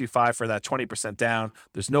 6.625 for that 20% down.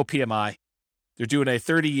 There's no PMI. They're doing a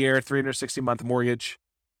 30-year, 360-month mortgage.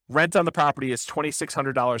 Rent on the property is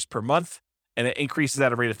 $2,600 per month, and it increases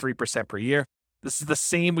at a rate of 3% per year. This is the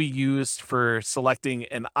same we used for selecting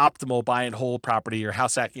an optimal buy and hold property or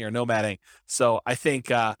house hacking or nomading. So I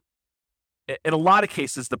think in a lot of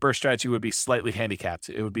cases, the BRRRR strategy would be slightly handicapped.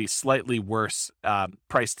 It would be slightly worse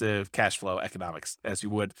price to cash flow economics, as you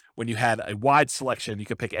would when you had a wide selection. You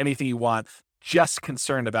could pick anything you want, just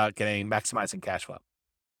concerned about maximizing cash flow.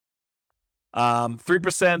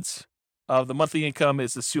 3% of the monthly income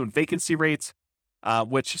is assumed vacancy rate,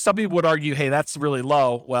 which some people would argue, hey, that's really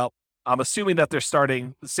low. Well, I'm assuming that they're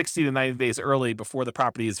starting 60 to 90 days early before the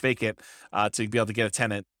property is vacant to be able to get a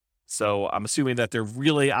tenant. So I'm assuming that they're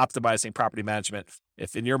really optimizing property management.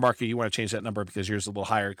 If in your market you want to change that number because yours is a little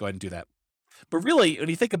higher, go ahead and do that. But really, when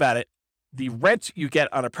you think about it, the rent you get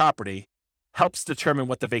on a property helps determine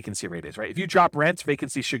what the vacancy rate is, right? If you drop rent,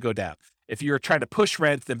 vacancy should go down. If you're trying to push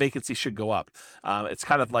rent, then vacancy should go up. It's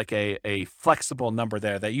kind of like a flexible number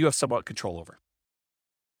there that you have somewhat control over.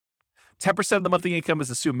 10% of the monthly income is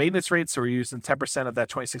assumed maintenance rate. So we're using 10% of that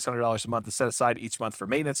 $2,600 a month to set aside each month for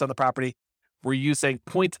maintenance on the property. We're using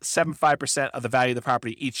 0.75% of the value of the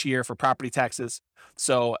property each year for property taxes.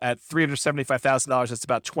 So at $375,000, that's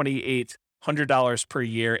about $2,800 per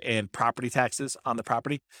year in property taxes on the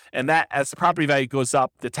property. And that, as the property value goes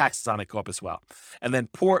up, the taxes on it go up as well. And then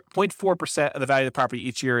 0.4% of the value of the property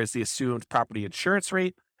each year is the assumed property insurance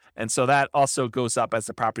rate. And so that also goes up as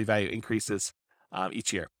the property value increases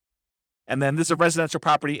each year. And then this is a residential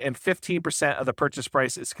property, and 15% of the purchase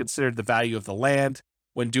price is considered the value of the land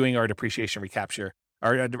when doing our depreciation recapture,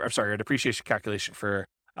 our depreciation calculation for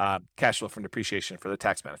cash flow from depreciation for the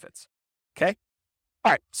tax benefits. Okay?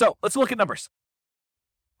 All right, so let's look at numbers.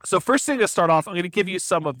 So first thing to start off, I'm going to give you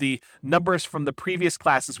some of the numbers from the previous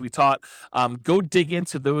classes we taught. Go dig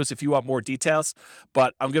into those if you want more details,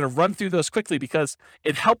 but I'm going to run through those quickly because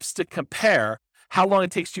it helps to compare how long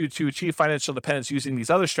it takes you to achieve financial independence using these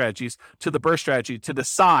other strategies to the BRRRR strategy to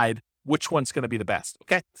decide which one's going to be the best,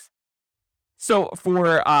 okay? So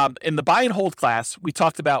for in the buy and hold class, we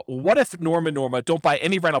talked about what if Norm and Norma don't buy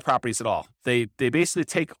any rental properties at all? They basically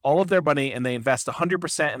take all of their money and they invest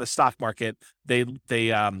 100% in the stock market. They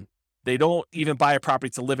don't even buy a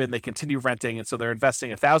property to live in. They continue renting, and so they're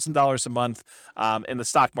investing $1,000 a month in the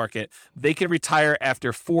stock market. They can retire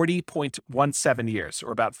after 40.17 years,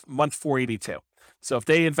 or about month 482. So if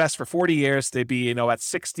they invest for 40 years, they'd be, at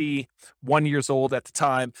 61 years old at the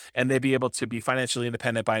time, and they'd be able to be financially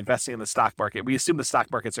independent by investing in the stock market. We assume the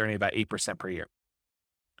stock market's earning about 8% per year.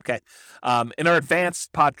 Okay. In our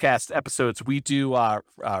advanced podcast episodes, we do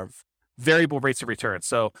variable rates of return.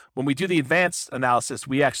 So when we do the advanced analysis,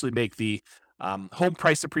 we actually make the home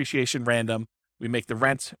price appreciation random. We make the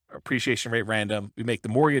rent appreciation rate random. We make the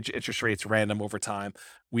mortgage interest rates random over time.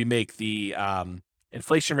 We make the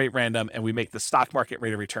inflation rate random, and we make the stock market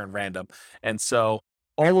rate of return random. And so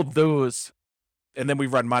all of those, and then we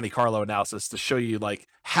run Monte Carlo analysis to show you like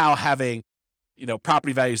how having,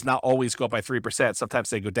 property values not always go up by 3%. Sometimes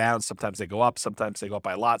they go down, sometimes they go up, sometimes they go up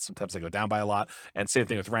by a lot, sometimes they go down by a lot. And same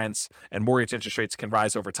thing with rents, and mortgage interest rates can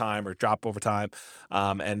rise over time or drop over time,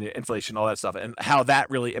 and inflation, all that stuff, and how that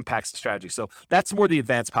really impacts the strategy. So that's more the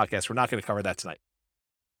advanced podcast. We're not going to cover that tonight.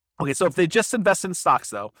 Okay, so if they just invest in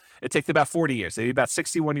stocks, though, it takes about 40 years. They'd be about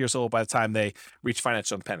 61 years old by the time they reach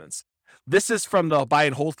financial independence. This is from the buy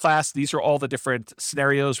and hold class. These are all the different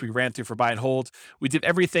scenarios we ran through for buy and hold. We did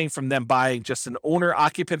everything from them buying just an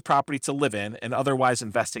owner-occupant property to live in and otherwise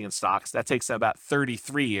investing in stocks. That takes them about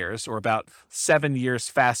 33 years, or about 7 years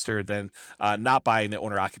faster than not buying the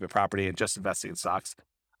owner-occupant property and just investing in stocks.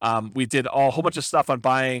 We did a whole bunch of stuff on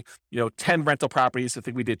buying, 10 rental properties. I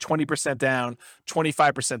think we did 20% down,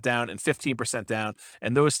 25% down, and 15% down.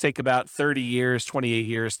 And those take about 30 years, 28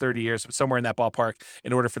 years, 30 years, somewhere in that ballpark,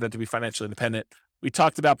 in order for them to be financially independent. We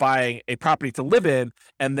talked about buying a property to live in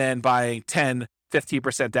and then buying 10,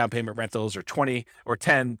 15% down payment rentals, or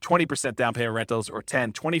 20% down payment rentals, or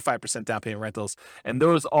 25% down payment rentals. And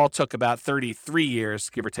those all took about 33 years,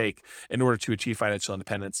 give or take, in order to achieve financial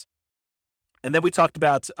independence. And then we talked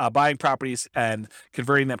about buying properties and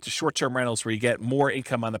converting them to short-term rentals where you get more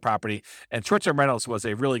income on the property. And short-term rentals was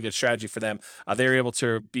a really good strategy for them. They were able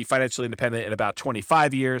to be financially independent in about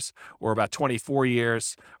 25 years, or about 24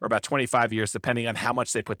 years, or about 25 years, depending on how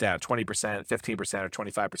much they put down, 20%, 15%, or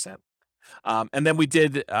 25%. And then we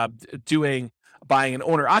did buying an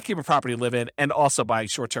owner-occupant property to live in and also buying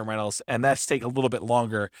short-term rentals. And that's take a little bit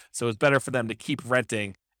longer. So it's better for them to keep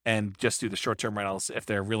renting and just do the short-term rentals if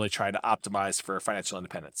they're really trying to optimize for financial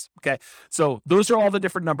independence. Okay, so those are all the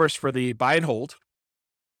different numbers for the buy and hold.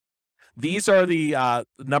 These are the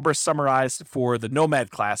numbers summarized for the Nomad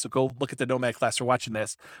class. So go look at the Nomad class for watching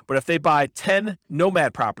this. But if they buy 10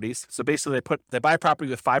 Nomad properties, so basically they buy a property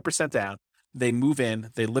with 5% down, they move in,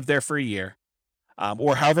 they live there for a year,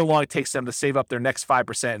 or however long it takes them to save up their next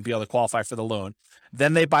 5% and be able to qualify for the loan.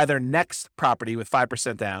 Then they buy their next property with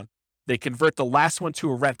 5% down. They convert the last one to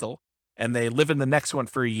a rental, and they live in the next one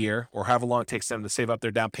for a year, or however long it takes them to save up their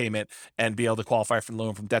down payment and be able to qualify for the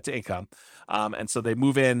loan from debt to income. And so they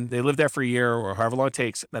move in, they live there for a year, or however long it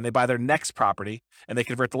takes. Then they buy their next property, and they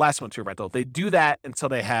convert the last one to a rental. They do that until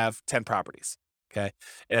they have 10 properties. Okay.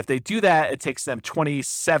 And if they do that, it takes them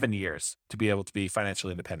 27 years to be able to be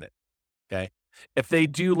financially independent. Okay. If they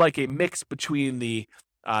do like a mix between the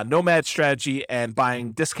Nomad strategy and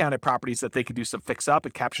buying discounted properties that they can do some fix up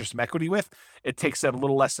and capture some equity with, it takes them a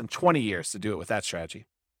little less than 20 years to do it with that strategy.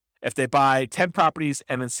 If they buy 10 properties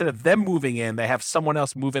and instead of them moving in, they have someone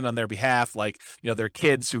else move in on their behalf, like, their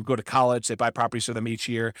kids who go to college, they buy properties for them each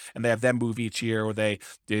year and they have them move each year, or they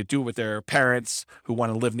do it with their parents who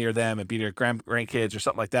want to live near them and be their grandkids or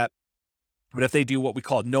something like that. But if they do what we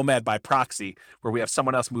call Nomad by proxy, where we have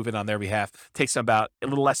someone else move in on their behalf, it takes them about a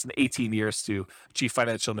little less than 18 years to achieve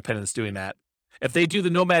financial independence doing that. If they do the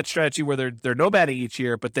Nomad strategy where they're nomading each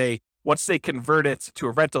year, but once they convert it to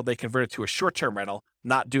a rental, they convert it to a short-term rental,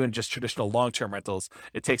 not doing just traditional long-term rentals,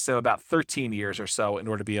 it takes them about 13 years or so in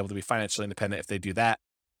order to be able to be financially independent if they do that.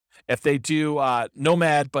 If they do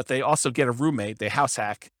Nomad, but they also get a roommate, they house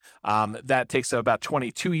hack, that takes them about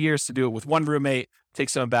 22 years to do it with one roommate,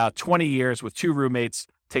 takes them about 20 years with two roommates,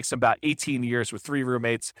 takes them about 18 years with three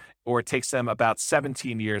roommates, or it takes them about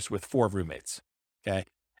 17 years with four roommates. Okay.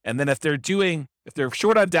 And then if they're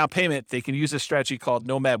short on down payment, they can use a strategy called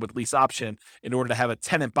Nomad with lease option in order to have a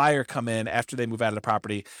tenant buyer come in after they move out of the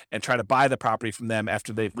property and try to buy the property from them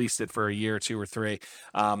after they've leased it for a year or two or three.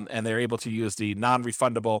 And they're able to use the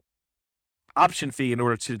non-refundable option fee in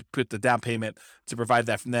order to put the down payment to provide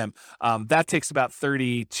that from them. That takes about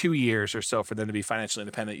 32 years or so for them to be financially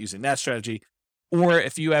independent using that strategy. Or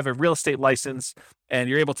if you have a real estate license and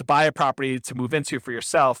you're able to buy a property to move into for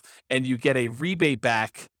yourself and you get a rebate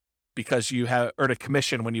back because you have earned a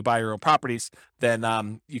commission when you buy your own properties,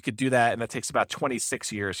 then you could do that. And that takes about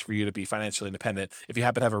 26 years for you to be financially independent if you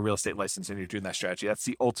happen to have a real estate license and you're doing that strategy. That's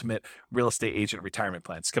the ultimate real estate agent retirement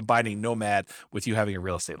plan. It's combining Nomad with you having a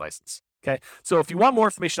real estate license. Okay. So if you want more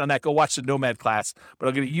information on that, go watch the Nomad class, but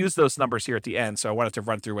I'm going to use those numbers here at the end. So I wanted to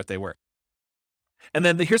run through what they were. And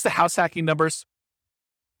then here's the house hacking numbers.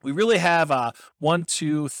 We really have 1,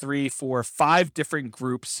 2, 3, 4, 5 different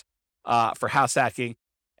groups for house hacking.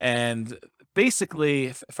 And basically,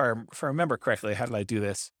 if I remember correctly, how did I do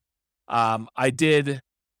this? I did,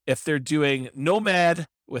 if they're doing Nomad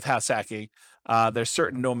with house hacking, there's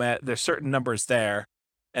certain numbers there.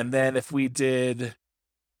 And then if we did,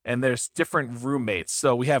 and there's different roommates.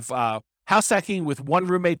 So we have house hacking with 1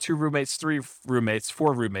 roommate, 2 roommates, 3 roommates,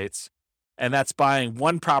 4 roommates. And that's buying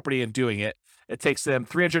 1 property and doing it. It takes them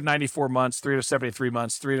 394 months, 373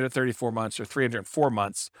 months, 334 months, or 304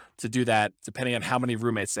 months to do that, depending on how many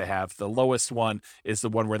roommates they have. The lowest one is the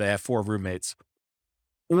one where they have 4 roommates.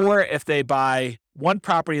 Or if they buy 1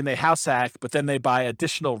 property and they house hack, but then they buy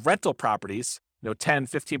additional rental properties, 10,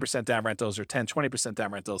 15% down rentals or 10, 20%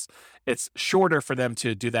 down rentals, it's shorter for them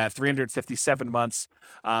to do that, 357 months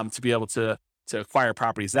to be able to acquire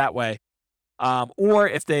properties that way. Or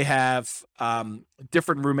if they have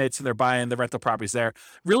different roommates and they're buying the rental properties there.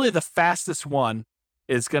 Really, the fastest one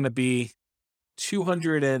is going to be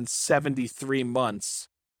 273 months.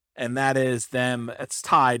 And that is them, it's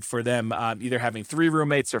tied for them either having 3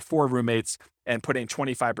 roommates or 4 roommates and putting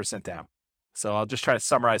 25% down. So I'll just try to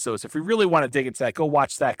summarize those. If we really want to dig into that, go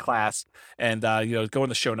watch that class and go in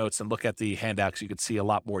the show notes and look at the handouts. You can see a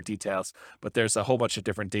lot more details, but there's a whole bunch of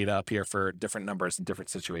different data up here for different numbers and different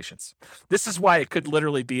situations. This is why it could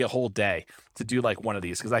literally be a whole day to do like one of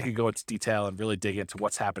these, because I could go into detail and really dig into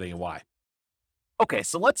what's happening and why. Okay,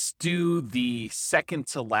 so let's do the second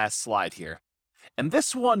to last slide here. And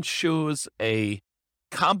this one shows a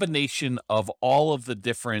combination of all of the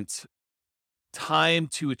different time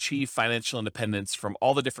to achieve financial independence from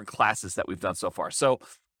all the different classes that we've done so far. So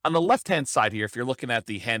on the left-hand side here, if you're looking at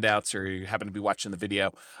the handouts or you happen to be watching the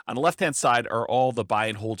video, on the left-hand side are all the buy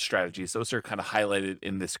and hold strategies. Those are kind of highlighted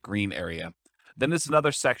in this green area. Then there's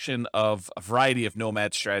another section of a variety of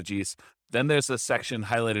Nomad strategies. Then there's a section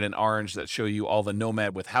highlighted in orange that show you all the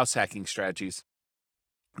Nomad with house hacking strategies.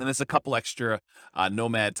 Then there's a couple extra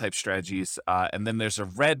Nomad type strategies. And then there's a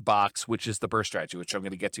red box, which is the BRRRR strategy, which I'm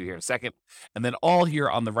going to get to here in a second. And then all here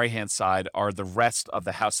on the right-hand side are the rest of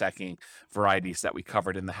the house hacking varieties that we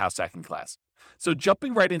covered in the house hacking class. So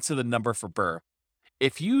jumping right into the number for BRRRR,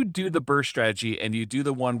 if you do the BRRRR strategy and you do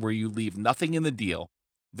the one where you leave nothing in the deal,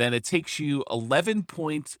 then it takes you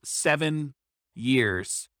 11.7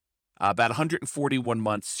 years, about 141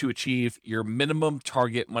 months to achieve your minimum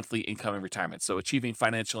target monthly income in retirement. So achieving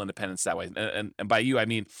financial independence that way. And by you, I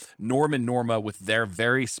mean Norm and Norma with their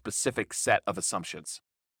very specific set of assumptions.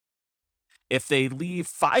 If they leave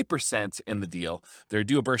 5% in the deal, they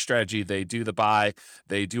do a BRRRR strategy, they do the buy,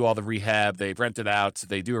 they do all the rehab, they rent it out,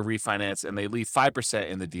 they do a refinance, and they leave 5%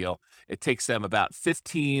 in the deal, it takes them about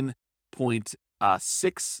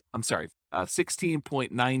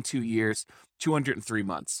 16.92 years, 203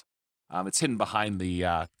 months. It's hidden behind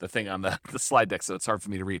the thing on the slide deck, so it's hard for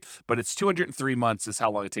me to read. But it's 203 months is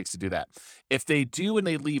how long it takes to do that. If they do and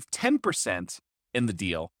they leave 10% in the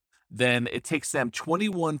deal, then it takes them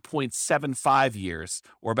 21.75 years,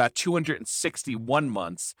 or about 261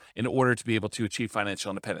 months, in order to be able to achieve financial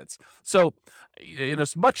independence. So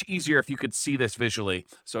it's much easier if you could see this visually.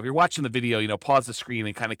 So if you're watching the video, pause the screen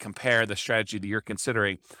and kind of compare the strategy that you're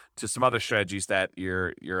considering to some other strategies that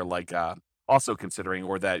you're like also considering,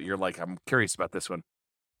 or that you're like, I'm curious about this one.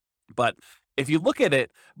 But if you look at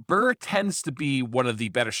it, BRRRR tends to be one of the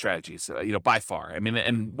better strategies, by far. I mean,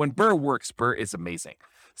 and when BRRRR works, BRRRR is amazing.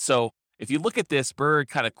 So if you look at this, BRRRR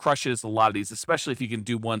kind of crushes a lot of these, especially if you can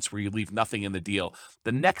do ones where you leave nothing in the deal.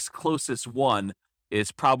 The next closest one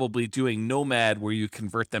is probably doing Nomad, where you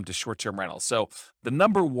convert them to short-term rentals. So the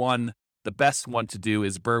number one, the best one to do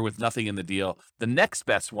is BRRRR with nothing in the deal. The next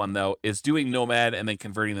best one, though, is doing Nomad and then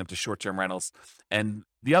converting them to short-term rentals. And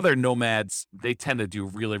the other Nomads, they tend to do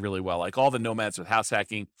really, really well. Like all the Nomads with house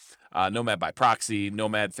hacking, Nomad by proxy,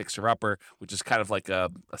 Nomad fixer upper, which is kind of like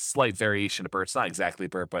a slight variation of BRRRR. It's not exactly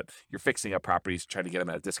BRRRR, but you're fixing up properties, trying to get them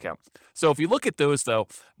at a discount. So if you look at those, though,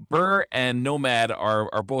 BRRRR and Nomad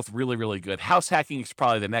are both really, really good. House hacking is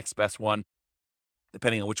probably the next best one.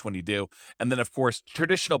 depending on which one you do. And then, of course,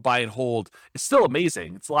 traditional buy and hold is still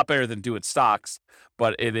amazing. It's a lot better than doing stocks,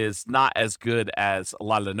 but it is not as good as a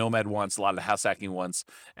lot of the nomad ones, a lot of the house hacking ones.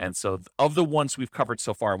 And so of the ones we've covered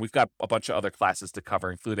so far, and we've got a bunch of other classes to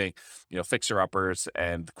cover, including, fixer-uppers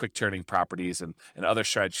and quick turning properties and other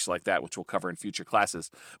strategies like that, which we'll cover in future classes.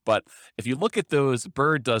 But if you look at those,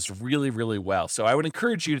 BRRRR does really, really well. So I would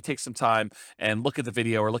encourage you to take some time and look at the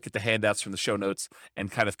video or look at the handouts from the show notes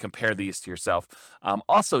and kind of compare these to yourself.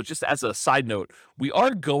 Also, just as a side note, we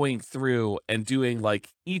are going through and doing like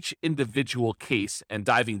each individual case and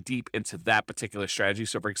diving deep into that particular strategy.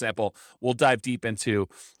 So, for example, we'll dive deep into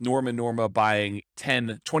Norma buying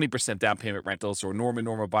 20% down payment rentals, or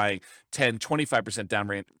Norma buying 25%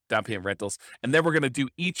 down payment rentals. And then we're going to do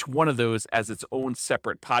each one of those as its own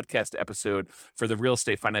separate podcast episode for the Real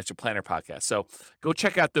Estate Financial Planner podcast. So go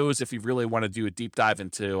check out those if you really want to do a deep dive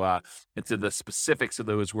into the specifics of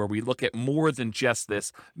those, where we look at more than just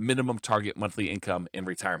this minimum target monthly income in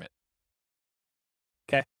retirement.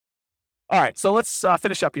 Okay. All right. So let's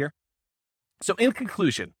finish up here. So in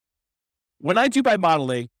conclusion, when I do my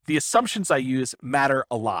modeling, the assumptions I use matter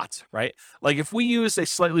a lot, right? Like if we use a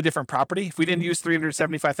slightly different property, if we didn't use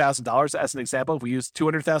 $375,000 as an example, if we use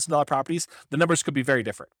 $200,000 properties, the numbers could be very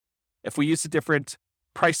different. If we use a different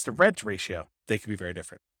price to rent ratio, they could be very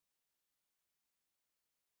different.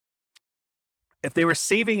 If they were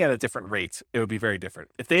saving at a different rate, it would be very different.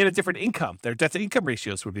 If they had a different income, their debt to income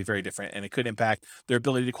ratios would be very different, and it could impact their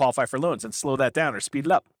ability to qualify for loans and slow that down or speed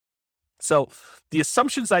it up. So the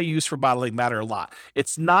assumptions I use for modeling matter a lot.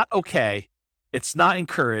 It's not okay. It's not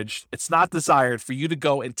encouraged. It's not desired for you to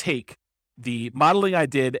go and take the modeling I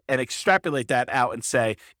did and extrapolate that out and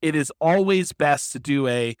say, it is always best to do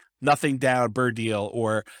a nothing down BRRRR deal,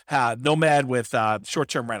 or nomad with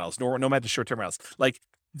short-term rentals, nomad to short-term rentals. Like,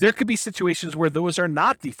 there could be situations where those are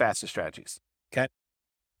not the fastest strategies, okay?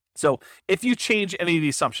 So if you change any of the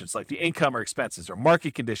assumptions, like the income or expenses or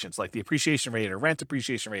market conditions, like the appreciation rate or rent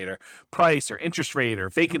appreciation rate or price or interest rate or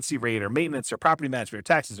vacancy rate or maintenance or property management or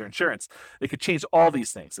taxes or insurance, they could change all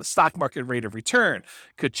these things. The stock market rate of return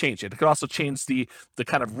could change it. It could also change the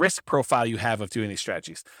kind of risk profile you have of doing these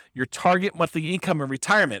strategies. Your target monthly income in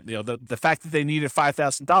retirement, the fact that they needed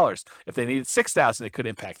 $5,000, if they needed $6,000, it could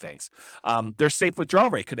impact things. Their safe withdrawal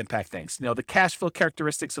rate could impact things. The cash flow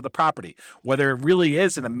characteristics of the property, whether it really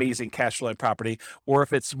is an amazing cash flowing property, or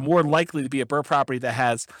if it's more likely to be a BRRRR property that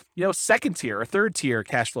has, second tier or third tier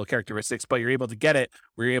cash flow characteristics, but you're able to get it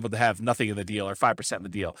where you're able to have nothing in the deal or 5% in the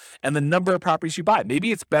deal. And the number of properties you buy.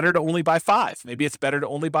 Maybe it's better to only buy 5. Maybe it's better to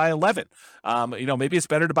only buy 11. Maybe it's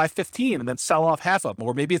better to buy 15 and then sell off half of them,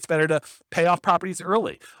 or maybe it's better to pay off properties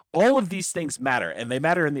early. All of these things matter, and they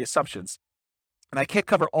matter in the assumptions. And I can't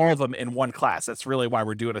cover all of them in one class. That's really why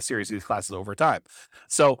we're doing a series of these classes over time.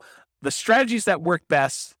 So the strategies that work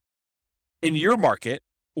best in your market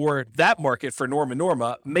or that market for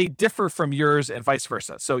Norma may differ from yours and vice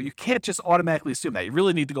versa. So you can't just automatically assume that. You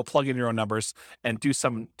really need to go plug in your own numbers and do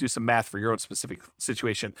some math for your own specific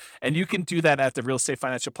situation. And you can do that at the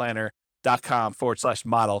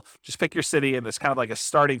realestateFinancialPlanner.com/model. Just pick your city, and it's kind of like a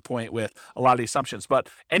starting point with a lot of the assumptions. But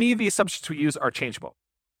any of the assumptions we use are changeable.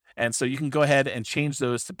 And so you can go ahead and change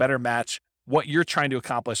those to better match what you're trying to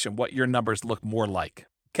accomplish and what your numbers look more like.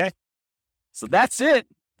 Okay? So that's it.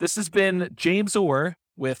 This has been James Orr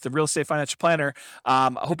with the Real Estate Financial Planner. I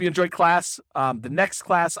hope you enjoyed class. The next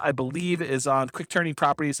class, I believe, is on quick turning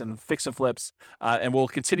properties and fix and flips. And we'll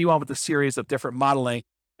continue on with the series of different modeling.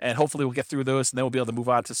 And hopefully we'll get through those, and then we'll be able to move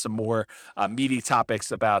on to some more meaty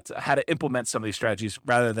topics about how to implement some of these strategies,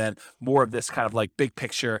 rather than more of this kind of like big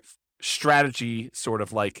picture strategy sort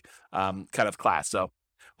of like kind of class. So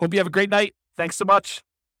hope you have a great night. Thanks so much.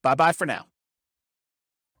 Bye-bye for now.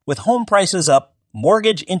 With home prices up,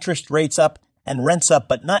 mortgage interest rates up, and rents up,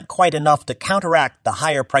 but not quite enough to counteract the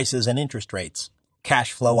higher prices and interest rates,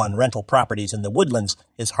 cash flow on rental properties in the Woodlands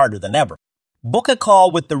is harder than ever. Book a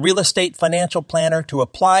call with the Real Estate Financial Planner to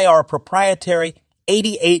apply our proprietary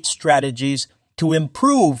 88 strategies to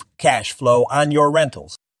improve cash flow on your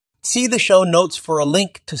rentals. See the show notes for a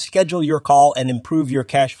link to schedule your call and improve your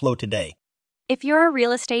cash flow today. If you're a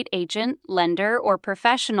real estate agent, lender, or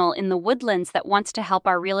professional in the Woodlands that wants to help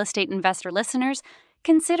our real estate investor listeners,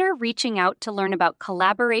 consider reaching out to learn about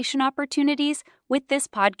collaboration opportunities with this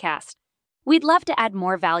podcast. We'd love to add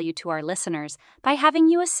more value to our listeners by having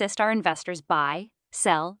you assist our investors buy,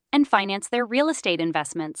 sell, and finance their real estate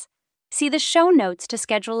investments. See the show notes to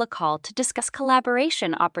schedule a call to discuss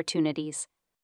collaboration opportunities.